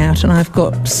is coming out, and I've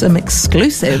got some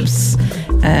exclusives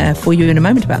for you in a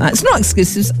moment about that. It's not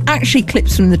exclusives, actually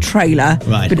clips from the trailer,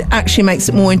 but it actually makes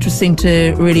it more interesting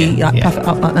to really puff it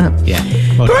up like that. Yeah.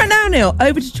 But right now, Neil,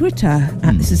 over to Twitter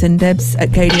at This Is NDebs at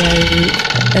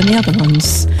Gadio and the other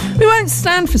ones. We won't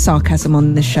stand for sarcasm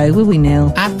on this show, will we,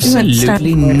 Neil?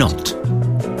 Absolutely not.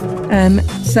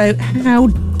 So how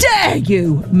dare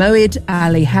you, Moed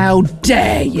Ali? How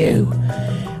dare you?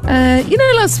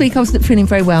 Last week I wasn't feeling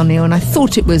very well, Neil, and I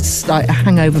thought it was like a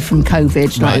hangover from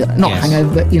COVID.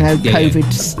 Hangover, but,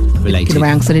 COVID related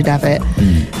around because I did have it.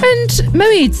 And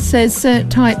Moed says,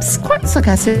 types quite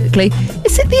sarcastically,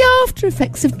 is it the after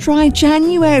effects of dry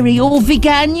January or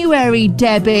veganuary,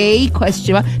 Debbie?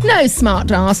 Question mark. No,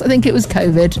 smart ass. I think it was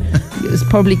COVID. It was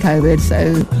probably COVID,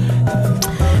 so...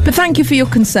 But thank you for your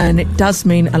concern. It does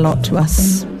mean a lot to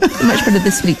us. So much better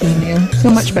this week, Neil.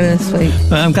 So much better this week.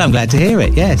 Well, I'm glad to hear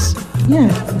it, yes. Yeah.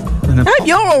 I hope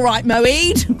you're all right,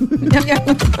 Moed.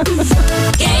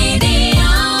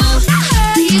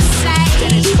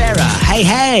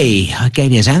 Hey,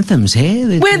 Gadio's Anthems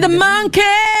here. We're the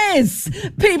monkeys.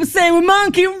 People say we're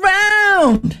monkey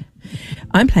around.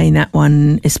 I'm playing that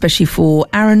one especially for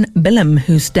Aaron Billum,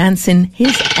 who's dancing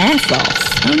his ass off.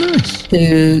 Oh, nice.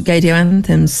 To Gadio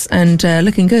Anthems, and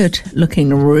looking good.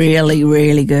 Looking really,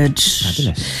 really good.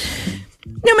 Fabulous.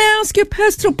 Now, may I ask you a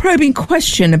personal probing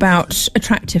question about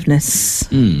attractiveness,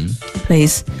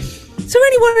 please? Is there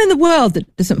anyone in the world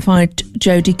that doesn't find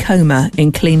Jodie Comer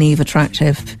in Clean Eve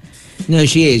attractive? No,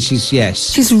 she is.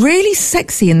 She's really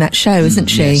sexy in that show, isn't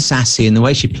she? Yeah, sassy, and the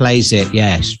way she plays it,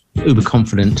 yes, uber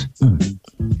confident.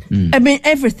 I mean,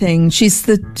 everything. She's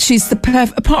the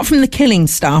perfect. Apart from the killing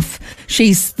stuff,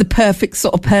 she's the perfect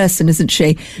sort of person, isn't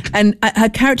she? And her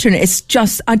character in it is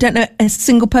just, I don't know a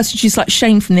single person. She's like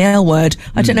Shane from the L Word.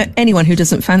 I don't know anyone who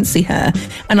doesn't fancy her.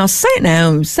 And I'll say it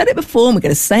now. I've said it before, and we're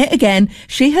going to say it again.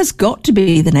 She has got to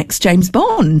be the next James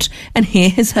Bond. And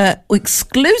here is her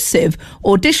exclusive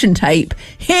audition tape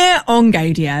here on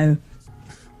Gadio.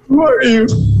 Who are you?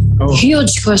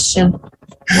 Huge question.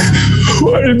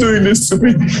 Why are you doing this to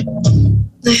me?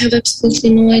 I have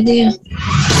absolutely no idea.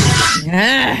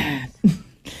 Yeah.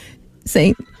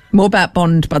 See, more about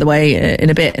Bond, by the way, in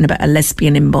a bit, and about a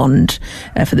lesbian in Bond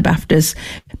for the BAFTAs.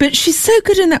 But she's so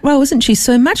good in that role, isn't she?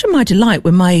 So imagine my delight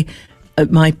when my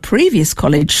my previous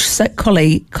colleague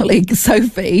Sophie,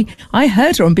 I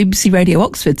heard her on BBC Radio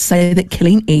Oxford say that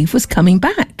Killing Eve was coming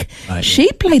back. Right.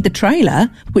 She played the trailer,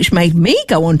 which made me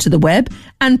go onto the web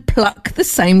and pluck the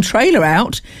same trailer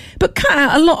out, but cut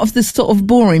out a lot of the sort of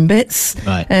boring bits.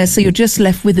 Right. So you're just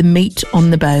left with the meat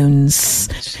on the bones.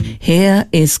 Here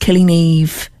is Killing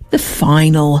Eve, the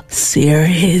final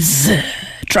series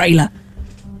trailer.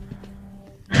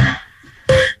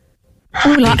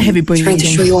 Oh, like heavy breathing. Trying to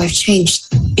show you I've changed.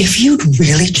 If you'd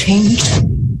really changed,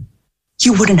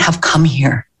 you wouldn't have come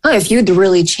here. Oh, if you'd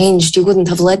really changed, you wouldn't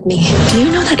have let me. Do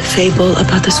you know that fable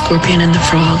about the scorpion and the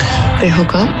frog? They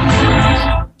hook up.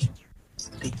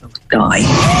 They both die.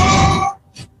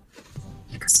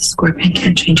 Because the scorpion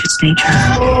can't change its nature.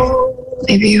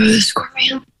 Maybe you're the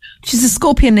scorpion. She's a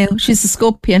scorpion, Neil. She's a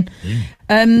scorpion.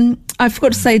 I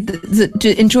forgot to say that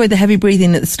enjoy the heavy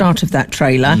breathing at the start of that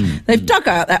trailer. They've dug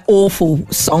out that awful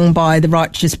song by the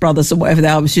Righteous Brothers or whatever they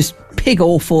are. It was just pig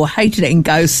awful. Hated it in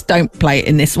Ghost. Don't play it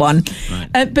in this one.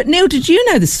 Right. But Neil, did you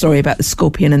know the story about the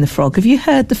scorpion and the frog? Have you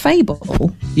heard the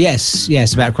fable? Yes,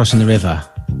 about crossing the river.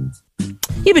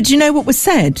 Yeah, but do you know what was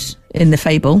said in the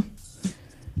fable?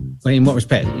 Well, in what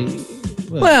respect?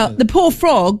 Well, the poor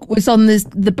frog was on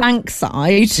the bank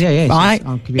side, right?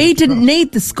 He didn't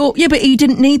need the scorpion. Yeah, but he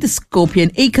didn't need the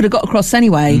scorpion. He could have got across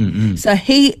anyway. So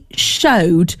he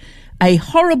showed a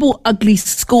horrible, ugly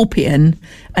scorpion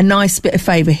a nice bit of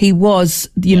favour. He was,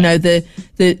 you know, the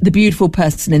beautiful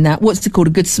person in that. What's it called? A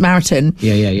good Samaritan.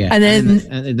 Yeah. And then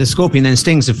and the scorpion then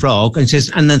stings the frog and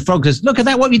says, and the frog says, "Look at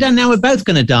that! What have you done? Now we're both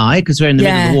going to die because we're in the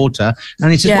middle of the water."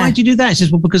 And he says, "Why did you do that?" He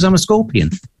says, "Well, because I'm a scorpion."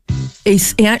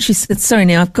 He actually said, sorry,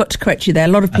 Neil, I've got to correct you there. A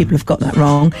lot of people have got that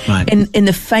wrong. Right. In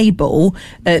the fable,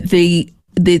 the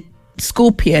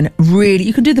scorpion really,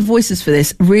 you can do the voices for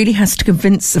this, really has to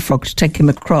convince the frog to take him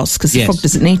across because the frog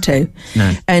doesn't need to.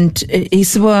 No. And he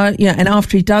said, well, you know, and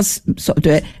after he does sort of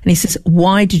do it, and he says,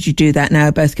 why did you do that? Now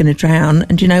we're both going to drown.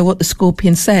 And do you know what the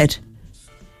scorpion said?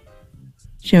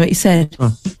 Do you know what he said?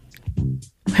 Oh.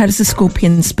 How does the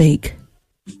scorpion speak?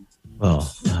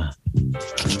 Well,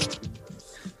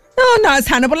 Oh, no, it's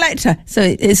Hannibal Lecter.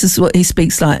 So this is what he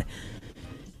speaks like.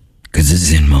 Because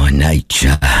it's in my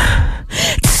nature.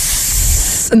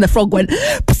 And the frog went,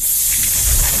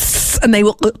 and they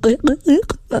were.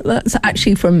 That's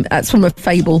actually from a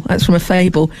fable. That's from a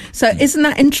fable. So isn't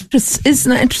that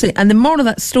interesting? And the moral of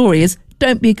that story is: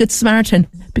 don't be a good Samaritan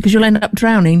because you'll end up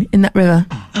drowning in that river.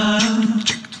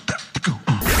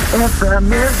 It's the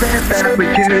music that we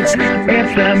choose.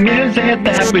 It's the music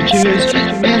that we choose.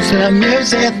 It's the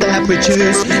music that we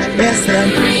choose. It's the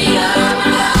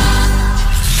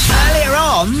Earlier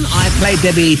on, I played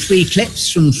Debbie 3 clips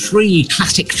from 3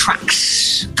 classic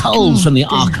tracks, culls from the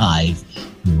archive.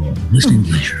 Your listening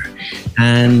pleasure.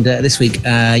 And this week,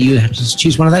 you have to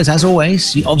choose one of those, as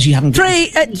always. You obviously haven't...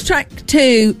 Track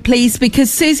 2, please, because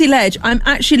Susie Ledge, I'm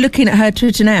actually looking at her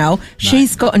Twitter now. Right.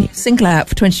 She's got a new single out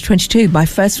for 2022. My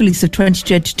first release of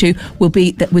 2022 will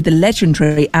be with the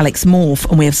legendary Alex Morph,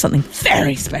 and we have something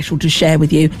very special to share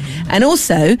with you. And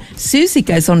also, Susie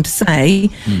goes on to say,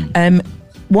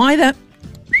 why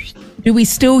do we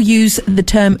still use the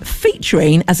term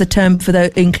featuring as a term for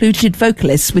the included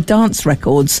vocalists with dance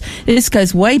records? This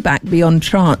goes way back beyond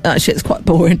trance. Actually, it's quite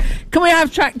boring. Can we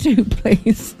have track 2,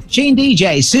 please? Sheen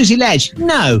DJ, Susie Ledge,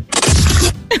 no. In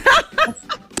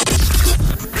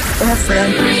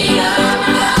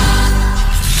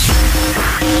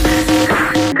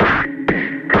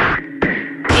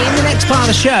the next part of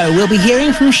the show, we'll be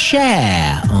hearing from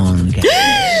Cher on...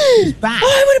 Back. Oh,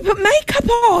 I would have put makeup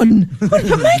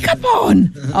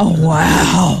on. Oh,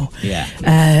 wow. Yeah.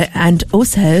 And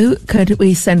also, could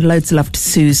we send loads of love to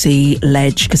Susie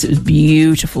Ledge, because it was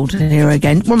beautiful to hear her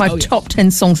again. One of my top 10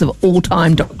 songs of all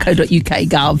time.co.uk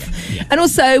gov. Yeah. And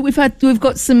also, we've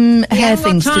got some hair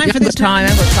things to do. I've got time.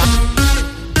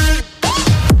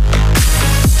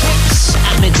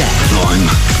 I'm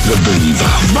the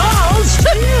believer. Balls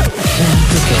to you.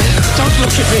 Don't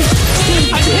look at me.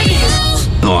 I'm hideous.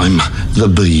 I'm the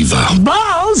believer.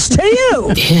 Balls to you.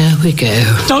 Here we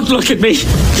go. Don't look at me.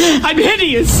 I'm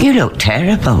hideous. You look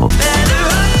terrible.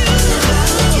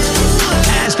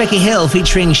 That's Becky Hill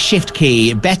featuring Shift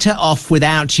Key, Better Off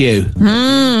Without You.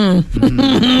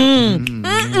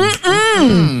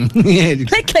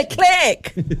 Click, click,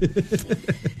 click.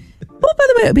 Oh, by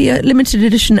the way, it'll be a limited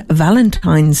edition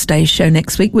Valentine's Day show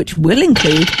next week, which will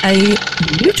include a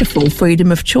beautiful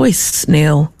freedom of choice,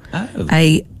 Neil. Oh.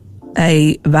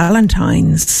 A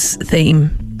Valentine's theme.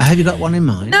 Have you got one in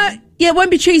mind? No, yeah, it won't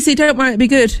be cheesy. Don't worry, it'll be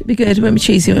good. It'll be good. It won't be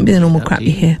cheesy. It won't be the normal crap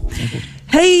you hear.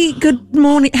 Hey, good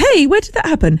morning. Hey, where did that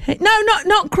happen? Hey, no,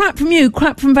 not crap from you.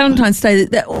 Crap from Valentine's Day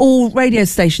that all radio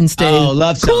stations do. Oh,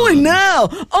 love songs. Calling now.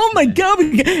 Oh my God!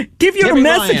 Give your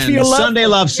message Ryan, for your love. Sunday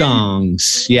love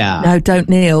songs. Yeah. No, don't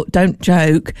kneel. Don't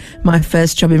joke. My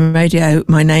first job in radio,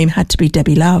 my name had to be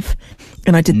Debbie Love,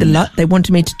 and I did they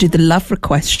wanted me to do the Love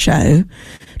Request show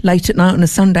late at night on a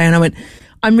Sunday, and I went,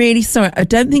 I'm really sorry. I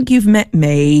don't think you've met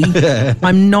me.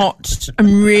 I'm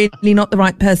really not the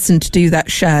right person to do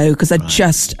that show because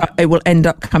it will end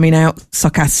up coming out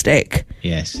sarcastic.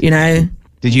 Yes. You know?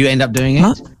 Did you end up doing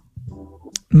it?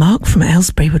 Mark from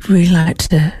Aylesbury would really like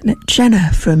to let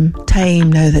Jenna from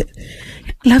Tame know that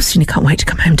he loves you and he can't wait to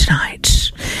come home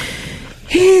tonight.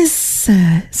 Here's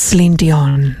Celine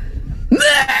Dion.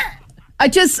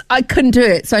 I couldn't do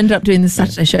it, so I ended up doing the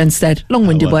Saturday show instead.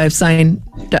 Long-winded way of saying,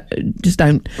 just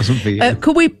don't. Wasn't for you.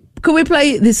 Could we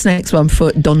play this next one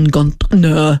for Don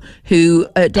Gontner, who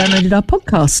downloaded our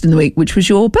podcast in the week, which was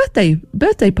your birthday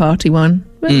party one.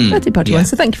 Birthday party one.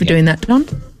 So thank you for doing that, Don.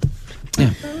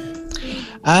 Yeah.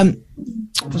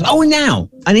 Now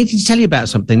I needed to tell you about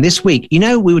something this week. You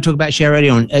know, we were talking about Cher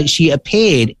earlier on. She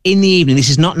appeared in the evening. This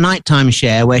is not nighttime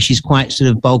Cher, where she's quite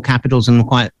sort of bold capitals and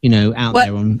quite, out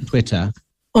there on Twitter.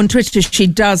 On Twitter, she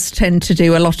does tend to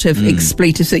do a lot of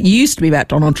expletives. It used to be about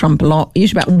Donald Trump a lot. It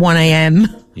used to be about 1 a.m.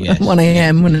 Yes. 1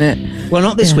 a.m., wasn't it? Well,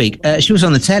 not this week. She was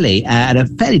on the telly at a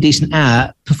fairly decent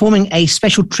hour performing a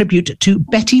special tribute to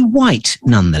Betty White,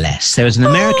 nonetheless. There was an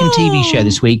American TV show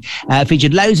this week,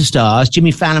 featured loads of stars.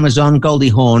 Jimmy Fallon was on, Goldie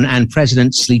Hawn, and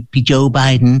President Sleepy Joe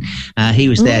Biden. He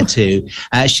was there too.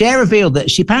 Cher revealed that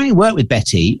she apparently worked with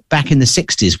Betty back in the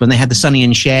 60s when they had the Sonny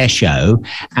and Cher show.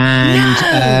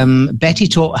 And Betty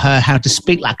taught her how to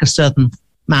speak like a certain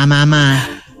ma.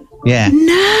 Yeah.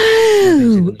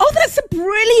 No. Oh, that's a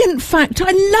brilliant fact.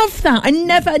 I love that. I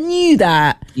never knew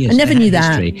that. Yes, I never knew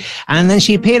that. History. And then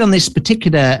she appeared on this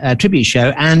particular tribute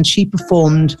show and she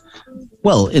performed,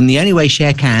 well, in the only way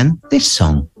Cher can, this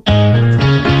song.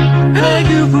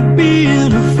 Thank you for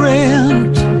being a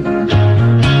friend.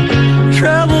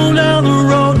 Travel down the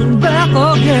road and back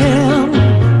again.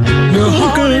 Your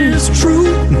heart is true.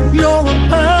 You're a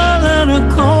pal and a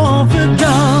confidant.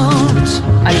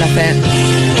 I love it.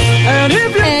 And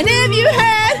if you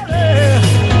had,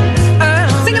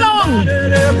 sing along.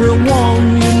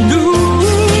 Everyone you knew.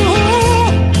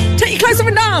 Take your clothes off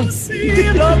and dance.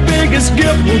 The biggest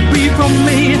gift would be from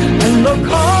me, and the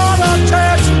card I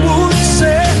text would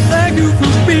say, thank you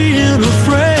for being a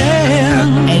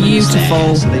friend.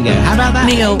 Beautiful. So there you go. How about that?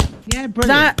 Neil, yeah,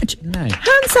 brilliant.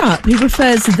 Hands up, he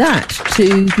refers that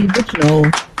to the original.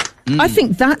 I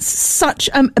think that's such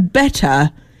a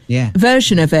better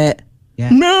version of it. Yeah.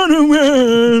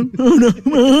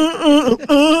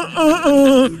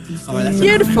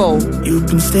 Beautiful. You've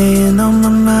been staying on my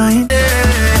mind.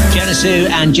 Jenna Sue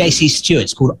and JC Stewart.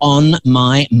 It's called On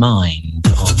My Mind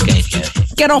on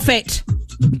Gadio. Get off it.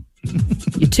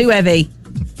 You're too heavy.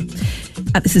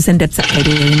 This is ndebs at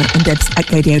Gadio, ndebs at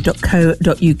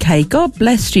gadio.co.uk. God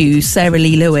bless you, Sarah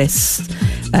Lee Lewis.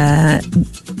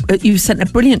 You sent a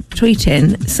brilliant tweet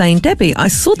in saying, Debbie, I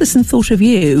saw this and thought of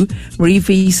you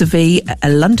vis-a-vis a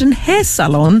London hair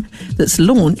salon that's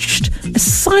launched a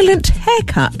silent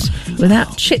haircut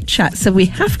without chit-chat. So we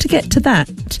have to get to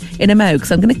that in a mo,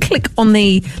 because I'm going to click on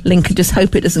the link and just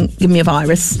hope it doesn't give me a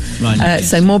virus. Right, yes.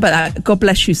 So more about that. God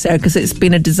bless you, Sarah, because it's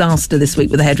been a disaster this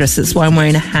week with the hairdresser. That's why I'm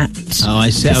wearing a hat. Oh, I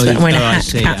see. I'm wearing a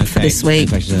hat cap for this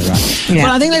week. Right. Yeah.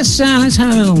 Well, I think let's have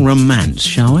a little romance,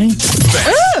 shall we?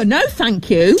 Oh, no, thank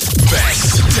you.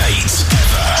 Best date ever.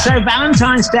 So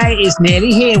Valentine's Day is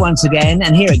nearly here once again,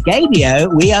 and here at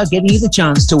Gadio, we are giving you the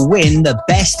chance to win the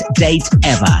best date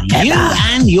ever. You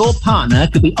and your partner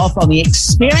could be off on the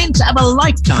experience of a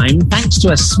lifetime thanks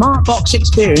to a smart box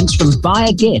experience from Buy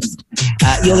a Gift.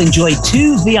 You'll enjoy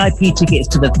 2 VIP tickets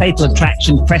to the fatal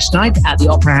attraction Press Night at the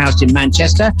Opera House in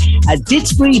Manchester, a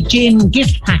Didsbury Gin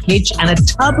gift package, and a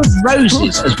tub of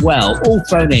roses as well, all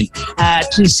thrown in.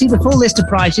 To see the full list of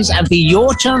prizes and for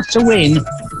your chance to win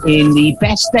in the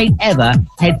best date ever,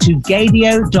 head to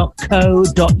gadio.co.uk.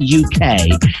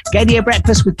 Gadio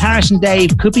Breakfast with Paris and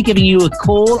Dave could be giving you a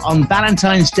call on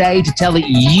Valentine's Day to tell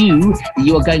you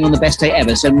are going on the best day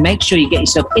ever. So make sure you get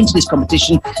yourself into this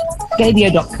competition.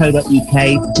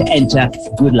 Gadio.co.uk to enter.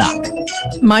 Good luck.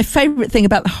 My favourite thing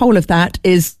about the whole of that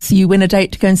is you win a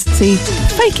date to go and see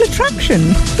Fatal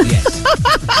Attraction. Yes.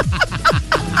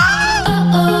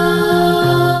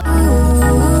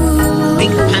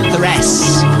 Pink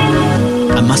Pantheress.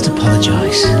 I must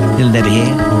apologise. Little Debbie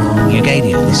here. Your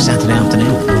Gadio this Saturday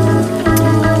afternoon.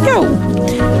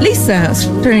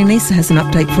 Lisa has an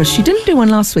update for us. She didn't do one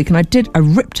last week, and I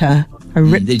ripped her I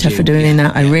ripped her for doing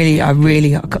that. I really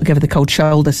I got to give her the cold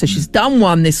shoulder. So she's done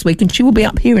one this week, and she will be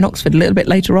up here in Oxford a little bit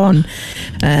later on.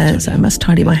 So I must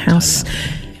tidy my house.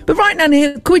 But right now,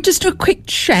 Neil, can we just do a quick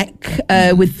check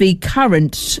with the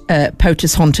current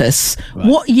POTUS Hontus? Right.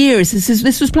 What year is this?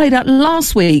 This was played out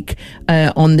last week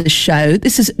on the show.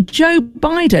 This is Joe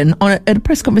Biden at a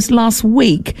press conference last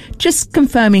week, just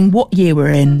confirming what year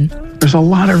we're in. There's a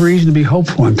lot of reason to be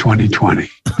hopeful in 2020,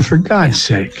 for God's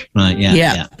sake. Right,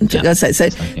 yeah. So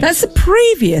that's the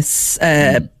previous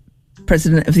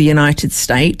President of the United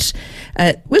States.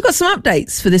 We've got some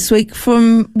updates for this week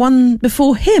from one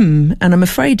before him, and I'm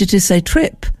afraid it is a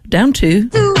trip down to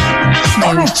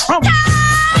Donald Trump.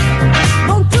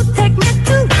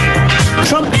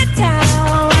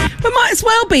 But might as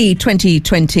well be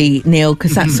 2020, Neil,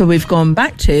 because that's where we've gone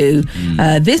back to.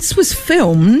 This was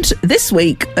filmed this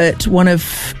week at one of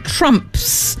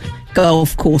Trump's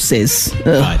golf courses.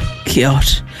 God.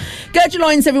 Gird your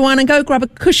loins, everyone, and go grab a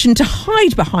cushion to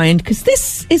hide behind, because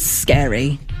this is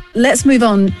scary. Let's move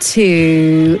on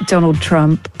to Donald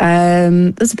Trump.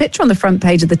 There's a picture on the front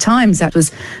page of the Times that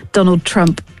was Donald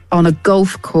Trump on a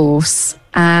golf course.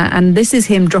 And this is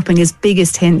him dropping his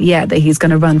biggest hint yet that he's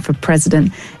going to run for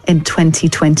president in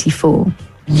 2024.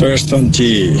 First on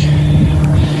tee,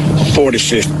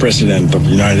 45th president of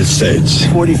the United States.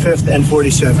 45th and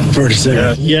 47th.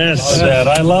 47th. Yes. That.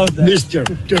 I love that. Mr.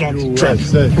 Donald Trump.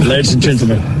 Ladies and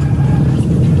gentlemen.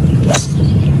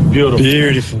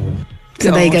 Beautiful.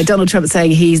 So there you go, Donald Trump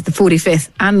saying he's the 45th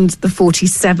and the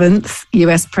 47th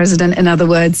US president. In other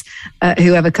words,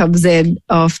 whoever comes in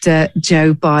after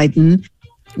Joe Biden.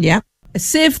 Yeah.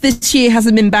 As if this year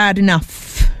hasn't been bad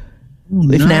enough.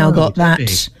 We've now got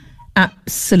that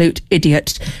absolute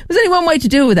idiot. There's only one way to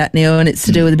deal with that, Neil, and it's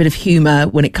to do with a bit of humour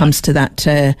when it comes to that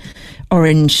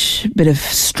orange bit of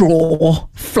straw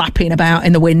flapping about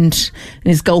in the wind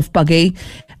in his golf buggy.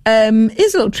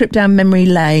 Here's a little trip down memory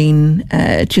lane,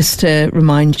 just to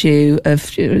remind you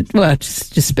of,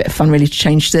 just a bit of fun, really, to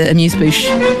change the amuse-bouche.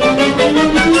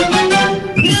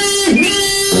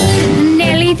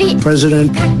 Nellie the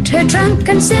President packed her trunk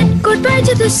and said goodbye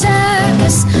to the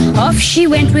circus. Off she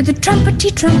went with the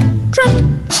trumpety trump,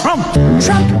 trump.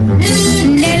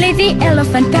 Nellie the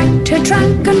elephant packed her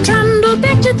trunk and trundled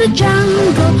back to the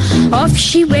jungle. Off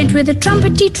she went with the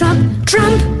trumpety trump.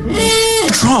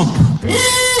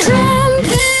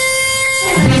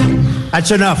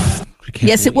 That's enough.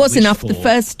 Yes, it was enough the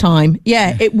first time.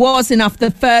 Yeah, it was enough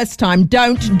the first time.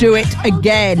 Don't do it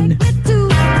again.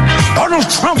 Donald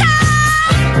Trump.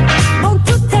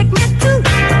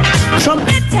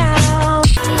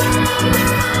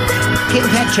 Kim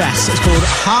Petras. It's called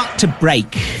Heart to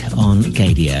Break on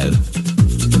Gadio.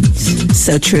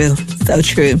 So true.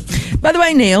 By the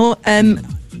way, Neil,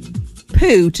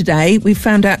 Pooh, today we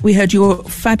found out, we heard your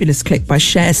fabulous clip by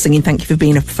Cher singing Thank You for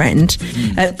Being a Friend.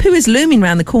 Pooh is looming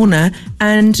around the corner,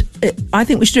 and I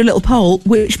think we should do a little poll.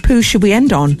 Which Pooh should we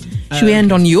end on? Should we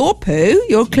end on your Pooh,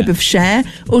 your clip of Cher,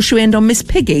 or should we end on Miss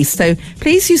Piggy? So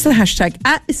please use the hashtag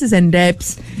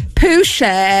 @ThisIsNDebs, Pooh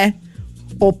Cher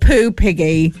or Pooh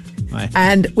Piggy. Right.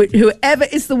 And whoever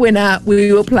is the winner,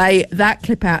 we will play that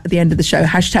clip out at the end of the show.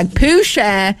 Hashtag Pooh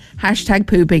Share, hashtag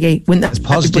Pooh Piggy. Wouldn't that be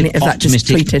brilliant if that just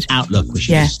tweeted? Outlook. We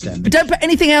should just, but don't put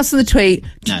anything else in the tweet.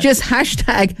 No. Just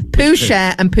hashtag Pooh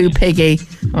Share and Pooh Piggy.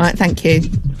 All right, thank you.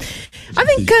 I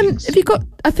think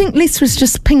I think Lisa has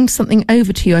just pinged something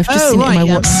over to you. I've just seen it in my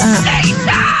WhatsApp.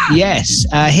 Lisa! Yes,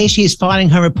 here she is filing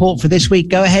her report for this week.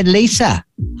 Go ahead, Lisa.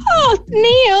 Oh,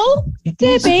 Neil,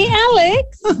 Debbie,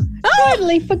 Alex,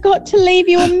 totally forgot to leave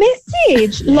you a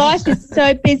message. Life is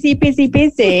so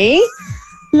busy.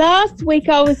 Last week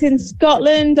I was in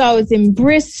Scotland, I was in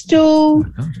Bristol.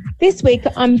 This week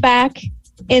I'm back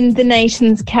in the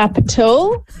nation's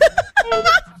capital. And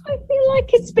I feel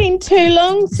like it's been too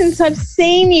long since I've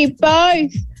seen you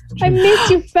both. I miss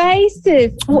your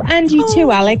faces. Well, and you too,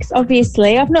 Alex,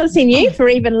 obviously. I've not seen you for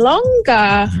even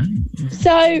longer.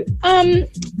 So, I'm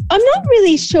not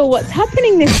really sure what's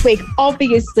happening this week.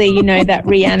 Obviously, you know that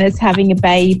Rihanna's having a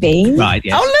baby. Right,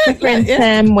 yes. Oh, look, my friend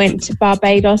Sam went to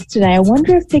Barbados today. I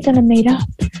wonder if they're going to meet up.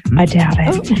 I doubt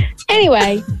it.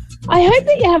 Anyway, I hope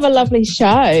that you have a lovely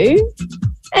show.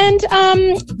 And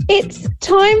it's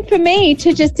time for me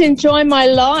to just enjoy my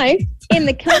life in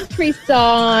the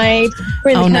countryside.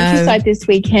 We're in the countryside this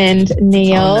weekend,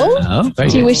 Neil.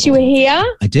 Do you wish you were here?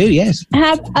 I do, yes.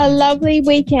 Have a lovely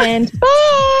weekend.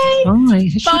 Bye.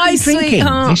 Bye,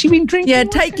 sweetheart. Has she been drinking? Yeah,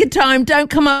 take your time. Don't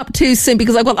come up too soon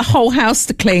because I've got the whole house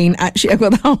to clean. Actually, I've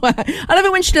got the whole. I love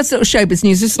it when she does little showbiz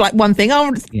news. Just like one thing.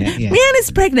 Oh,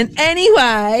 Rihanna's pregnant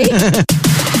anyway.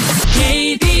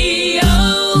 KBO.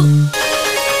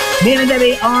 Neil and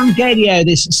Debbie on Gadio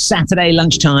this Saturday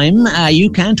lunchtime.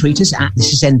 You can tweet us at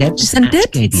This Is NDebs at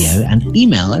Gadio and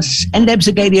email us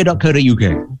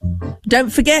ndebs@gadio.co.uk.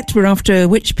 Don't forget, we're after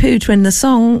which poo to end the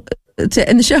song, to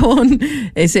end the show on.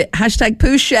 Is it hashtag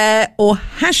poo share or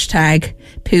hashtag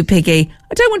poo piggy?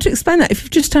 I don't want to explain that. If you've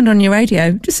just turned on your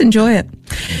radio, just enjoy it.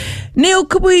 Neil,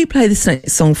 could we play this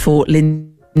next song for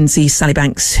Lindsay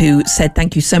Sallybanks, who said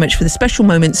thank you so much for the special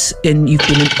moments and you've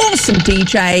been an awesome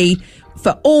DJ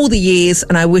for all the years,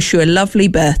 and I wish you a lovely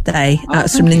birthday.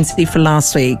 That's from Lindsay for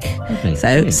last week. Okay.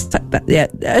 So,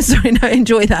 sorry, no,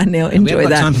 enjoy that, Neil. Enjoy we haven't got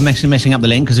that. time for messing up the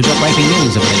link because we've got breaking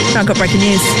news. I've got breaking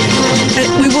news.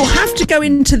 We will have to go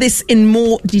into this in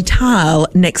more detail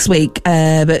next week,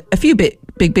 but a few big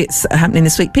bits are happening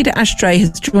this week. Peter Ashtray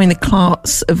has joined the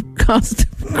cast of Grease.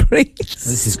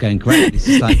 This is going great. This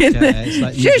is like, it's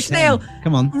like Shush, Neil.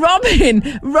 Come on. Robin,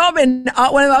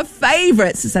 one of my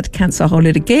favourites, has had to cancel a whole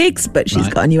lot of gigs, but she's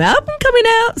got a new album coming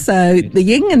out. So the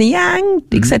yin and the yang,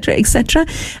 etc., etc.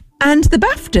 And the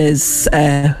BAFTAs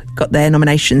got their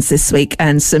nominations this week,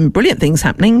 and some brilliant things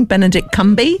happening. Benedict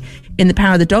Cumberbatch in The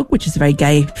Power of the Dog, which is a very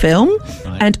gay film.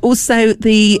 Right. And also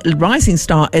the rising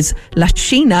star is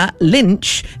Lashina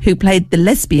Lynch, who played the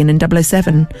lesbian in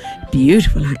 007.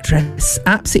 Beautiful actress,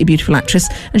 absolutely beautiful actress.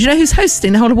 And do you know who's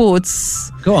hosting the whole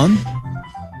awards? Go on.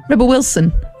 Rebel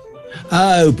Wilson.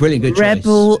 Oh, brilliant! Good choice.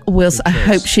 Rebel Wilson. I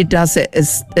hope she does it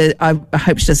as I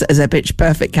hope she does it as a bitch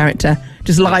perfect character.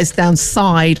 Just lies down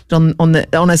side on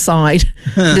her side,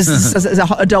 just as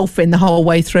a dolphin the whole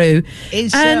way through.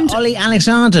 Is Ollie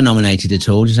Alexander nominated at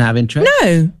all? Just out of interest?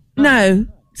 No.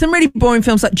 Some really boring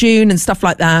films like June and stuff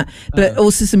like that, but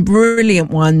also some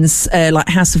brilliant ones like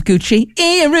House of Gucci,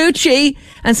 Irucci,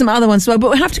 and some other ones as well.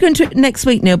 But we'll have to go into it next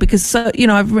week, Neil, because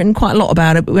I've written quite a lot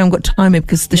about it, but we haven't got time here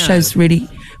because the show's really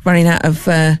running out of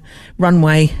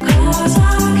runway. It's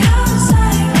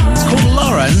called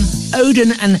Lauren,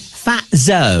 Odin and Fat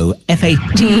Zoe,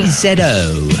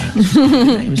 Fatzo.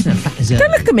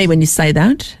 Don't look at me when you say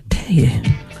that. Dare you?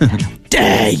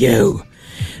 Dare you?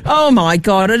 Oh my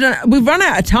God! We've run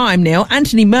out of time, Neil.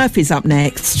 Anthony Murphy is up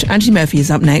next,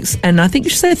 and I think you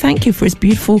should say thank you for his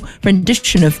beautiful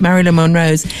rendition of Marilyn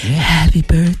Monroe's "Happy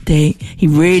Birthday." He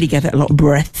really gave it a lot of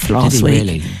breath last week.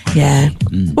 Really? Yeah.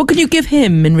 What can you give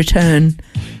him in return?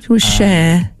 You should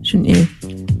share, shouldn't you?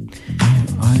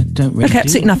 I don't really. Okay,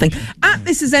 absolutely nothing.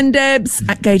 This is NDebs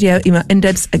at Gadio. Email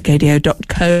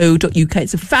ndebs@gadio.co.uk.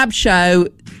 It's a fab show.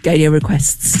 Gadio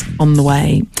requests on the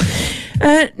way.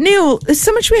 Neil, there's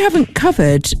so much we haven't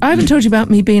covered. I haven't told you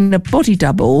about me being a body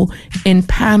double in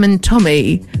Pam and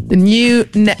Tommy, the new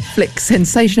Netflix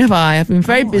sensation, have I? I've been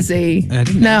very busy. I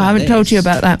haven't told you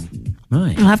about that.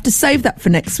 Right. I'll have to save that for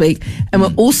next week. And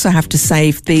we'll also have to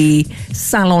save the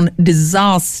salon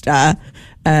disaster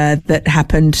that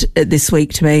happened this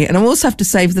week to me. And I'll also have to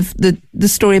save the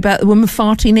story about the woman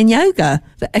farting in yoga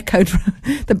that echoed,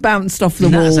 that bounced off the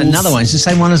walls. That's another one. It's the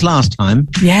same one as last time.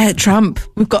 Yeah, Trump.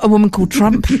 We've got a woman called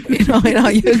Trump in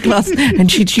our yoga class,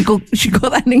 and she got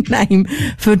that nickname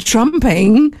for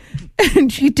trumping.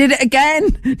 And she did it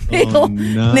again. Neil,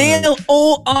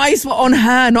 all eyes were on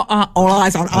her, not all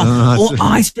eyes on us. All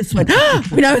eyes just went,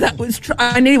 we know that was Trump.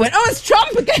 I nearly went, it's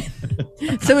Trump again.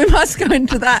 So we must go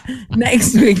into that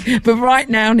next week. But right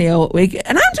now, Neil, and I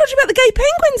haven't told you about the gay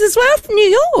penguins as well from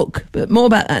New York. But more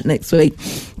about that next week,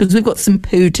 because we've got some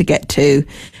poo to get to.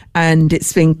 And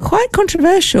it's been quite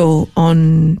controversial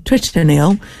on Twitter,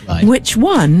 Neil. Right. Which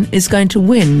one is going to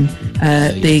win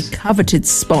the coveted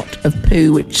spot of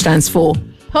poo, which stands for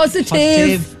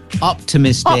positive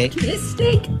optimistic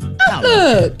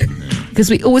outlook? Because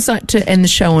we always like to end the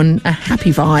show on a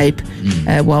happy vibe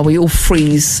while we all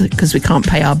freeze because we can't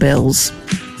pay our bills.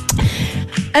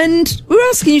 And we're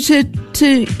asking you to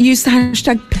use the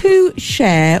hashtag poo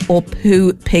share or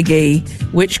poo piggy.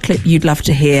 Which clip you'd love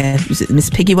to hear? Was it the Miss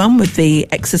Piggy one with the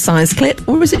exercise clip,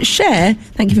 or was it share?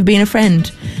 Thank you for being a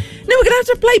friend. No, we're going to have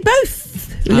to play both.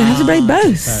 We're going to have to play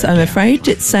both, I'm afraid.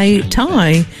 It's a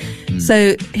tie.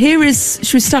 So here is,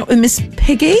 should we start with Miss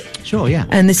Piggy? Sure, yeah.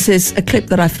 And this is a clip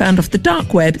that I found off the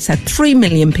dark web. It's had 3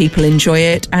 million people enjoy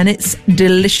it, and it's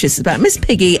delicious. It's about Miss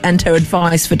Piggy and her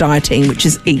advice for dieting, which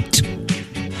is eat.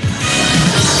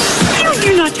 You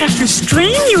do not have to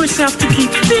strain yourself to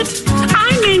keep fit.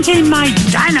 I maintain my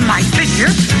dynamite figure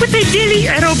with a daily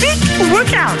aerobic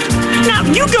workout. Now,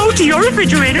 you go to your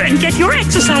refrigerator and get your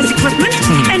exercise equipment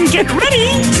and get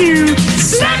ready to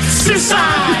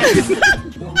snack-exercise.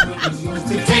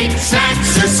 Take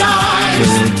exercise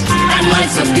and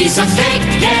life's a piece of cake.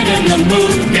 Get in the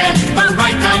mood, get the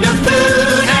right kind of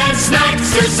food and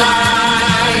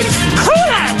snack-exercise. Cool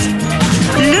it!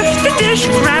 Lift the dish,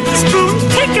 grab the spoon,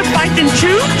 take a to bite and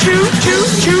chew, chew, chew,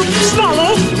 chew,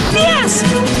 swallow. Yes,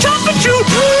 chop and chew.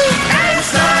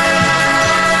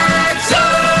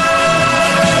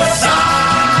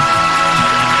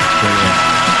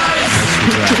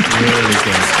 Really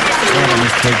good. Well done,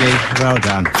 Miss Piggy. Well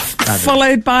done.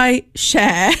 Followed by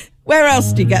Cher. Where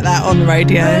else do you get that on the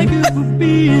radio? Thank you for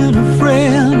being a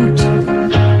friend.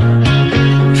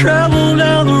 Travel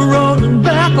down the road and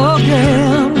back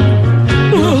again.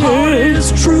 The heart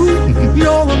is true.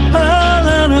 You're a pal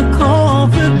and a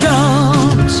confidant.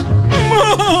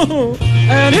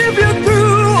 And if you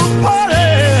threw a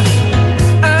party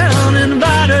and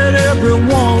invited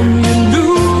everyone you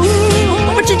knew,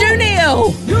 what would you do,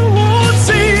 Neil? You would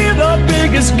see the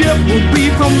biggest gift would be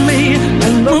from me,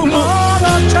 and the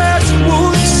mother text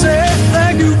would say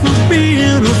thank you for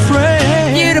being a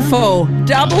friend. Beautiful.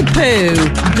 Double poo.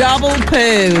 Double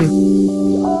poo.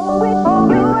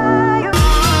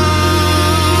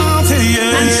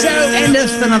 And so, end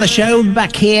of another show.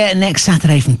 Back here next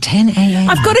Saturday from 10 a.m.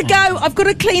 I've got to go. I've got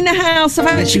to clean the house. I've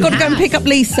actually got to go and pick up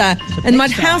Lisa. And my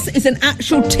house is an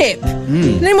actual tip.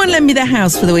 Can anyone lend me their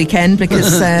house for the weekend?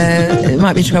 Because it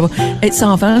might be trouble. It's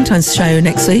our Valentine's show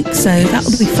next week, so that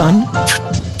will be fun.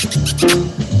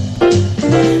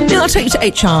 I'll take you to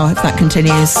HR if that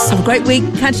continues. Have a great week.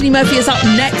 Anthony Murphy is up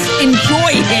next.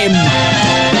 Enjoy him.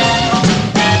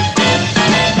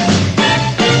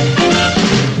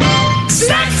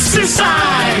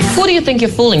 Exercise! Who do you think you're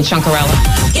fooling, Chunkarella?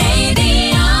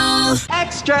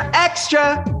 Extra,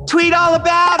 extra, tweet all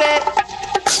about it.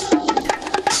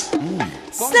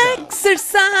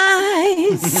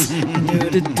 Exercise.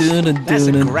 That's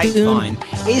a great line.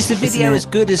 Is the video as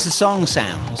good as the song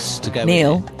sounds? To go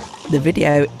Neil, with it? the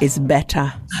video is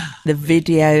better. The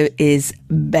video is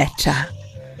better.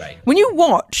 Right. When you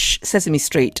watch Sesame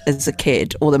Street as a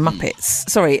kid or the Muppets,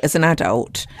 as an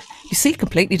adult, you see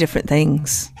completely different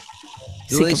things.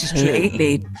 Well, this is true.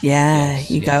 Yeah,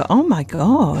 you go, oh my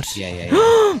God. Yeah.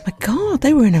 Oh my God,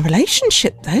 they were in a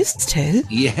relationship, those two.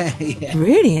 Yeah.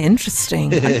 Really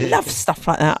interesting. I love stuff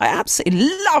like that. I absolutely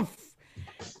love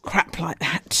crap like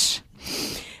that.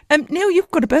 Neil, you've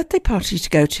got a birthday party to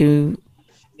go to.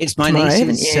 It's my tomorrow,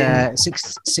 niece's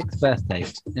sixth birthday.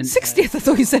 60th, I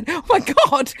thought you said. Oh my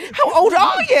God, how old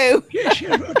are you? Yes,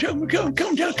 come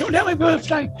down my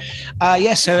birthday.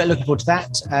 So looking forward to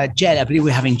that. Jelly, I believe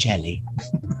we're having jelly.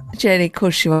 Jelly, of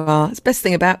course you are. It's the best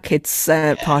thing about kids'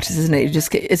 parties, isn't it? You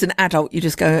just get, as an adult, you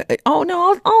just go, oh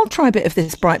no, I'll try a bit of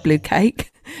this bright blue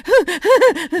cake.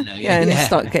 And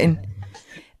start getting.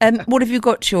 What have you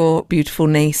got your beautiful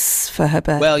niece for her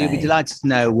birthday? Well, you'll be delighted to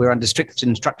know we're under strict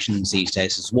instructions these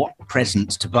days as what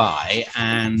presents to buy.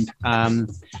 And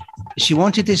she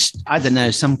wanted this, I don't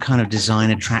know, some kind of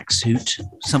designer tracksuit.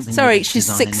 Something. Sorry,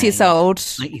 she's 6 years old.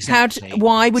 Exactly.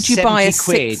 Why would you buy a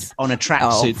 £70 on a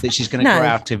tracksuit that she's going to grow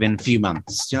out of in a few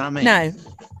months? Do you know what I mean?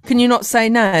 No. Can you not say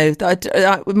no?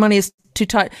 Money is too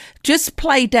tight. Just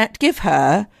play that. Give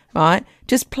her, right?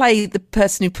 Just play the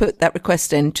person who put that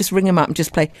request in. Just ring him up and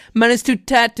just play Money's Too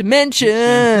Tight to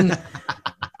Mention.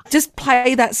 Just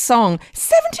play that song.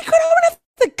 70 quid.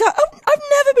 I've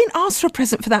never been asked for a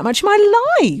present for that much in my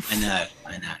life. I know.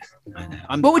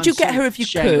 What would you get her if you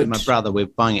could? With my brother, we're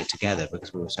buying it together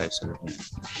because we were so sort of.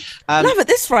 No, at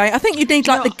this rate, I think you'd need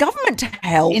the government to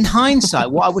help. In hindsight,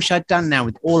 what I wish I'd done now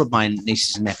with all of my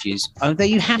nieces and nephews,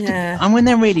 you have to, and when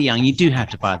they're really young, you do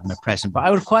have to buy them a present. But I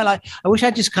wish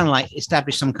I'd just kind of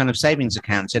established some kind of savings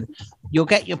account. Said, you'll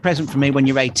get your present from me when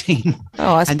you're 18.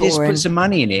 Oh, that's and boring. just put some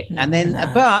money in it, and then,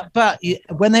 but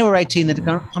when they were 18, they'd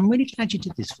go, I'm really glad you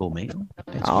did this for me.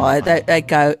 They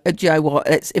go, do you know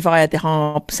what? If I had the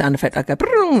harp sound effect, I'd go,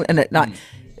 and it'd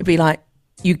be like,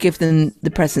 you give them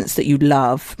the presents that you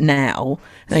love now,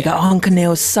 and they go, oh, Uncle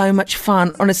Neil's so much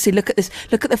fun. Honestly, look at this.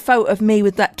 Look at the photo of me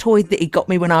with that toy that he got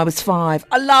me when I was 5.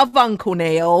 I love Uncle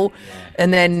Neil. Yeah.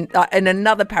 And then in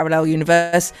another parallel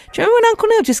universe, do you remember when Uncle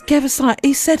Neil just gave us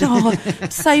he said, oh,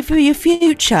 save for your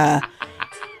future.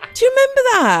 Do you remember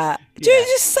that? Do you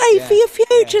just save for your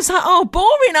future? It's like, oh,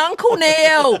 boring, Uncle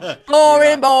Neil.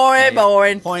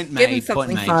 Boring. Point made. Give him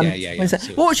something fun. Yeah.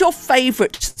 What was your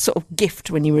favourite sort of gift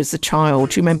when you were as a child?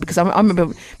 Do you remember? Because I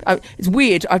remember, it's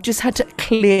weird. I've just had to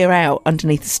clear out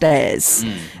underneath the stairs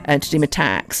to do my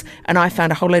tax. And I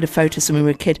found a whole load of photos when we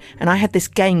were a kid. And I had this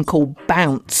game called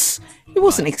Bounce. It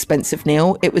wasn't expensive,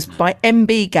 Neil. It was by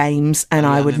MB Games, and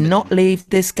I would not leave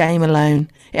this game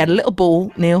alone. It had a little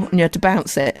ball, Neil, and you had to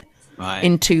bounce it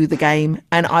into the game.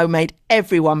 And I made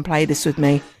everyone play this with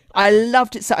me. I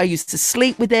loved it. So I used to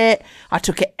sleep with it. I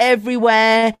took it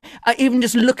everywhere. I even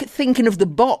just thinking of the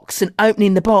box and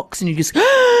opening the box, and you just,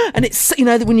 and it's,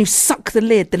 when you suck the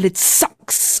lid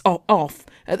sucks off.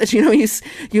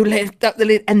 You lift up the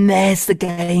lid and there's the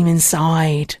game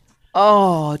inside.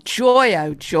 Oh, joy,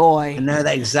 oh, joy. I know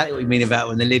that exactly what you mean about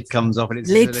when the lid comes off and it's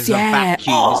Lids, there's a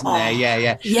vacuum, isn't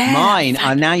there? Yeah. Mine,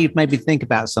 now you've made me think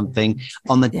about something.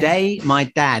 On the day my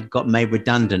dad got made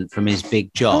redundant from his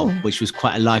big job, which was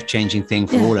quite a life-changing thing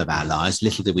for all of our lives,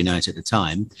 little did we know it at the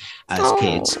time as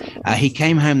kids, he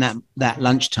came home that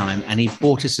lunchtime and he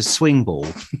bought us a swing ball.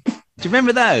 Do you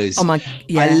remember those? Oh my!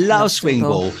 Yeah, I love swing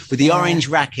ball with the orange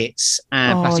rackets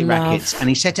and plastic rackets, and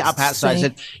he set it up outside. And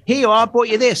said, "Here you are, I bought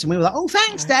you this," and we were like, "Oh,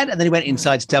 thanks, Dad." And then he went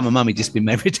inside to tell my mum he'd just been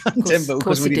made redundant, but of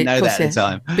course we didn't know that at the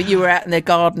time. But you were out in the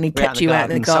garden. He kept you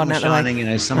out in the garden, sun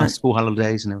shining, summer school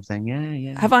holidays and everything.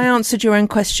 Yeah. Have I answered your own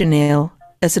question, Neil?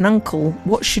 As an uncle,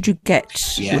 what should you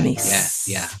get your niece?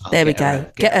 Yeah. There we go.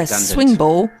 Get a swing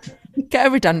ball. Get her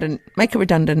redundant. Make her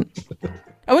redundant.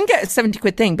 I wouldn't get a 70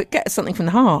 quid thing, but get something from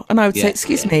the heart. And I would say,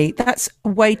 excuse me, that's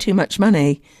way too much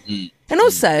money. And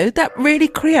also, that really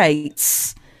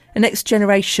creates a next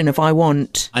generation of I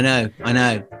want. I know.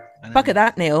 Bugger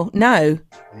that, Neil. No.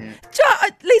 Yeah.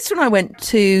 At least when I went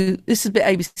to, this is a bit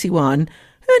ABC One,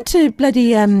 I went to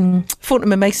bloody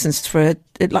Fortnum and Mason's for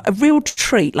a real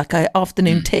treat, like an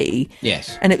afternoon tea.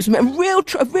 Yes. And it was a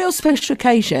real special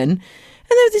occasion. And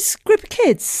there was this group of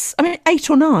kids, 8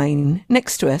 or 9,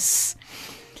 next to us.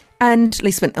 And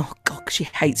Lisa went, oh God, she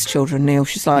hates children, Neil.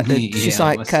 She's like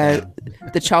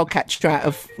the child catcher out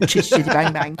of Chitty Chitty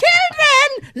Bang Bang.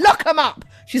 Children, lock them up.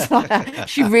 She's like,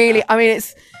 she really.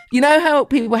 It's how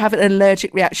people have an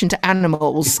allergic reaction to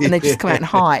animals and they just come out in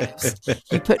hives.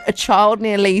 You put a child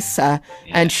near Lisa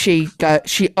and she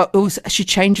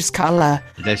changes colour.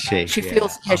 Does she? She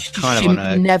feels she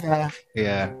never.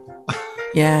 Yeah.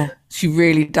 Yeah, she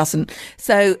really doesn't.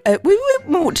 So we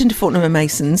walked into Fortnum and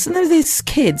Mason's and there were these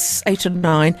kids, 8 or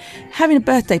 9, having a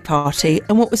birthday party.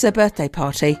 And what was their birthday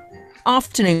party?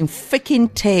 Afternoon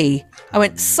freaking tea. I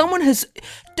went,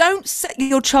 don't set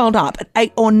your child up at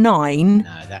 8 or 9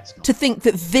 to think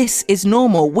that this is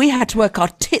normal. We had to work our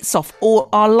tits off all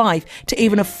our life to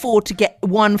even afford to get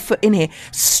one foot in here.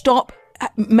 Stop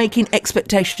making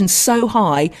expectations so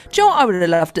high. Do you know what I would have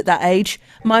loved at that age?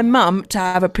 My mum to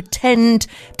have a pretend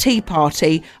tea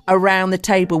party around the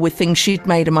table with things she'd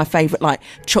made of my favourite, like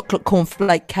chocolate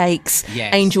cornflake cakes,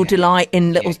 Angel Delight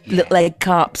in little egg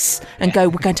cups, and go,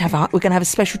 we're going to have a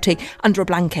special tea under a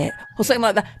blanket or something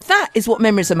like that. That is what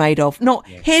memories are made of. Not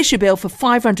here's your bill for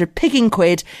 500 pigging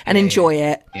quid and enjoy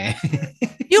it. Yeah.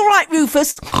 You're right,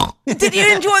 Rufus. Did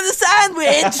you enjoy the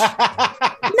sandwich?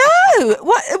 No.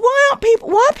 Why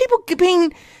are people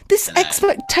being... This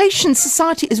expectation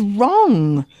society is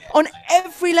wrong on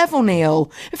every level, Neil.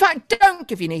 In fact, don't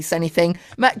give your niece anything.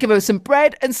 Give her some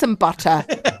bread and some butter.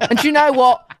 And do you know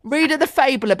what? Read her the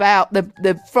fable about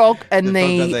the frog and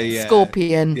the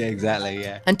scorpion. Yeah, exactly,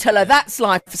 yeah. And tell her that's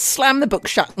life. Slam the book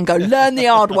shut and go learn the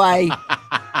hard way.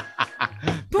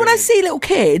 But when I see little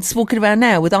kids walking around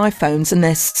now with iPhones and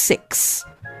they're 6,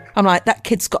 I'm like, that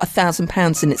kid's got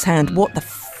 £1,000 in its hand. What the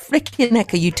frickin'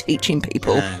 heck are you teaching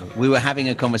people? We were having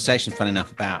a conversation, fun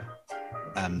enough, about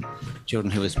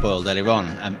children who were spoiled earlier on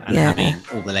and having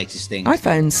all the latest things.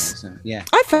 iPhones.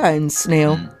 iPhones,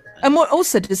 Neil. And what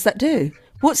also does that do?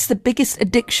 What's the biggest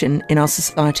addiction in our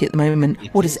society at the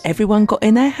moment? What has everyone got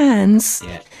in their hands?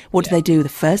 What do they do? The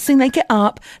first thing they get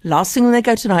up, last thing when they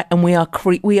go tonight, and we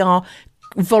are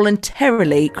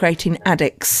voluntarily creating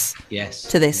addicts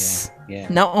to this.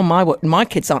 Not on my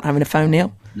kids aren't having a phone,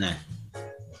 Neil. No.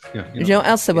 Do you know what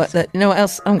else I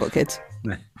haven't got kids.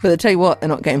 No. But I tell you what, they're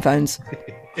not getting phones.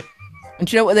 And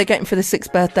do you know what they're getting for their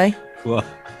 6th birthday? What?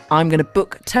 I'm going to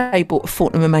book a table at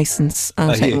Fortnum and Mason's.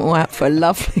 I'll take them all out for a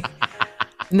lovely...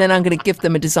 And then I'm going to give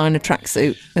them a designer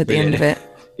tracksuit at the end of it.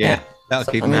 Yeah. That'll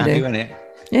keep them happy, won't it?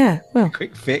 Yeah, well.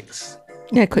 Quick fix.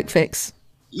 Yeah, quick fix.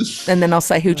 And then I'll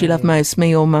say, who do you love most,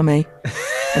 me or Mummy?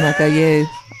 And I'll go, you.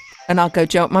 And I'll go,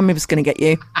 Joe, Mummy was going to get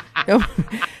you.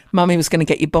 Mummy was going to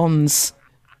get you bonds.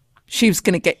 She was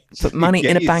going to put money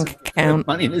in a bank account.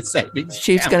 Money in a savings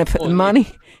She was going to put the money.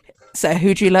 So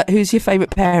who's your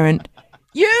favourite parent?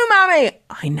 You, Mummy!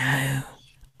 I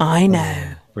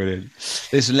know. Brilliant.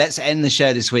 Listen, let's end the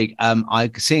show this week.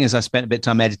 Seeing as I spent a bit of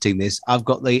time editing this, I've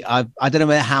got I don't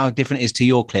know how different it is to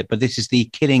your clip, but this is the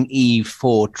Killing Eve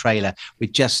 4 trailer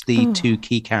with just the 2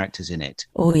 key characters in it.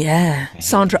 Oh, yeah.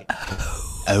 Sandra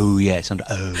Oh, yeah, Sandra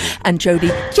and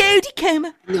Jodie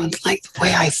Comer. I don't like the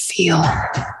way I feel.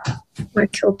 I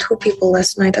killed 2 people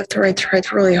last night after I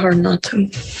tried really hard not to.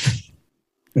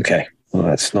 Okay, well,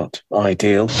 that's not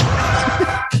ideal.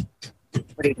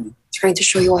 Trying to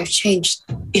show you I've changed.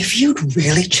 If you'd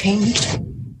really changed,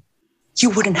 you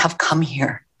wouldn't have come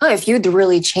here. Oh, if you'd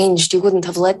really changed, you wouldn't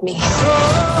have let me. Do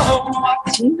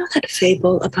you know that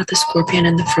fable about the scorpion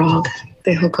and the frog?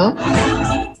 They hook up.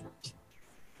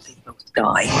 They both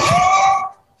die.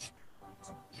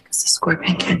 Because the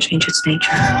scorpion can't change its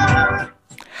nature.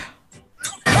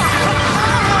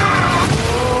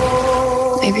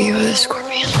 Maybe you're the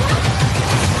scorpion.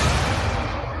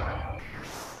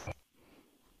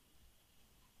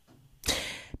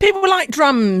 People like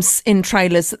drums in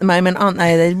trailers at the moment, aren't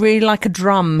they? They really like a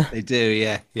drum. They do,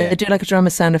 yeah. They do like a drummer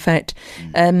sound effect.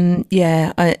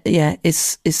 It's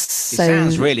so... It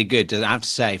sounds really good, I have to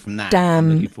say, from that. Damn.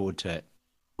 I'm looking forward to it.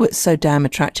 It's so damn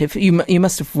attractive. You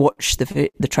must have watched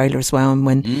the trailer as well, and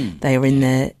when they are in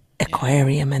the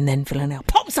aquarium and then Villanelle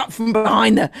pops up from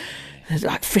behind the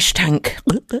like fish tank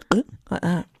like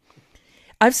that.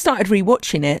 I've started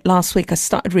rewatching it. Last week I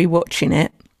started rewatching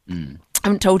it. I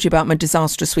haven't told you about my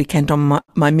disastrous weekend on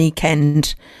my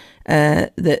meekend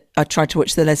that I tried to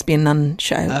watch the Lesbian Nun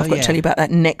show. I've got to tell you about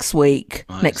that next week.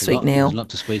 Right, next week, Neil. There's a lot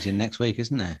to squeeze in next week,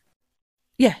 isn't there?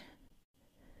 Yeah.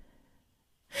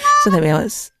 So there we are.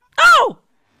 Oh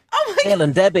my Neil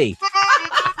and Debbie.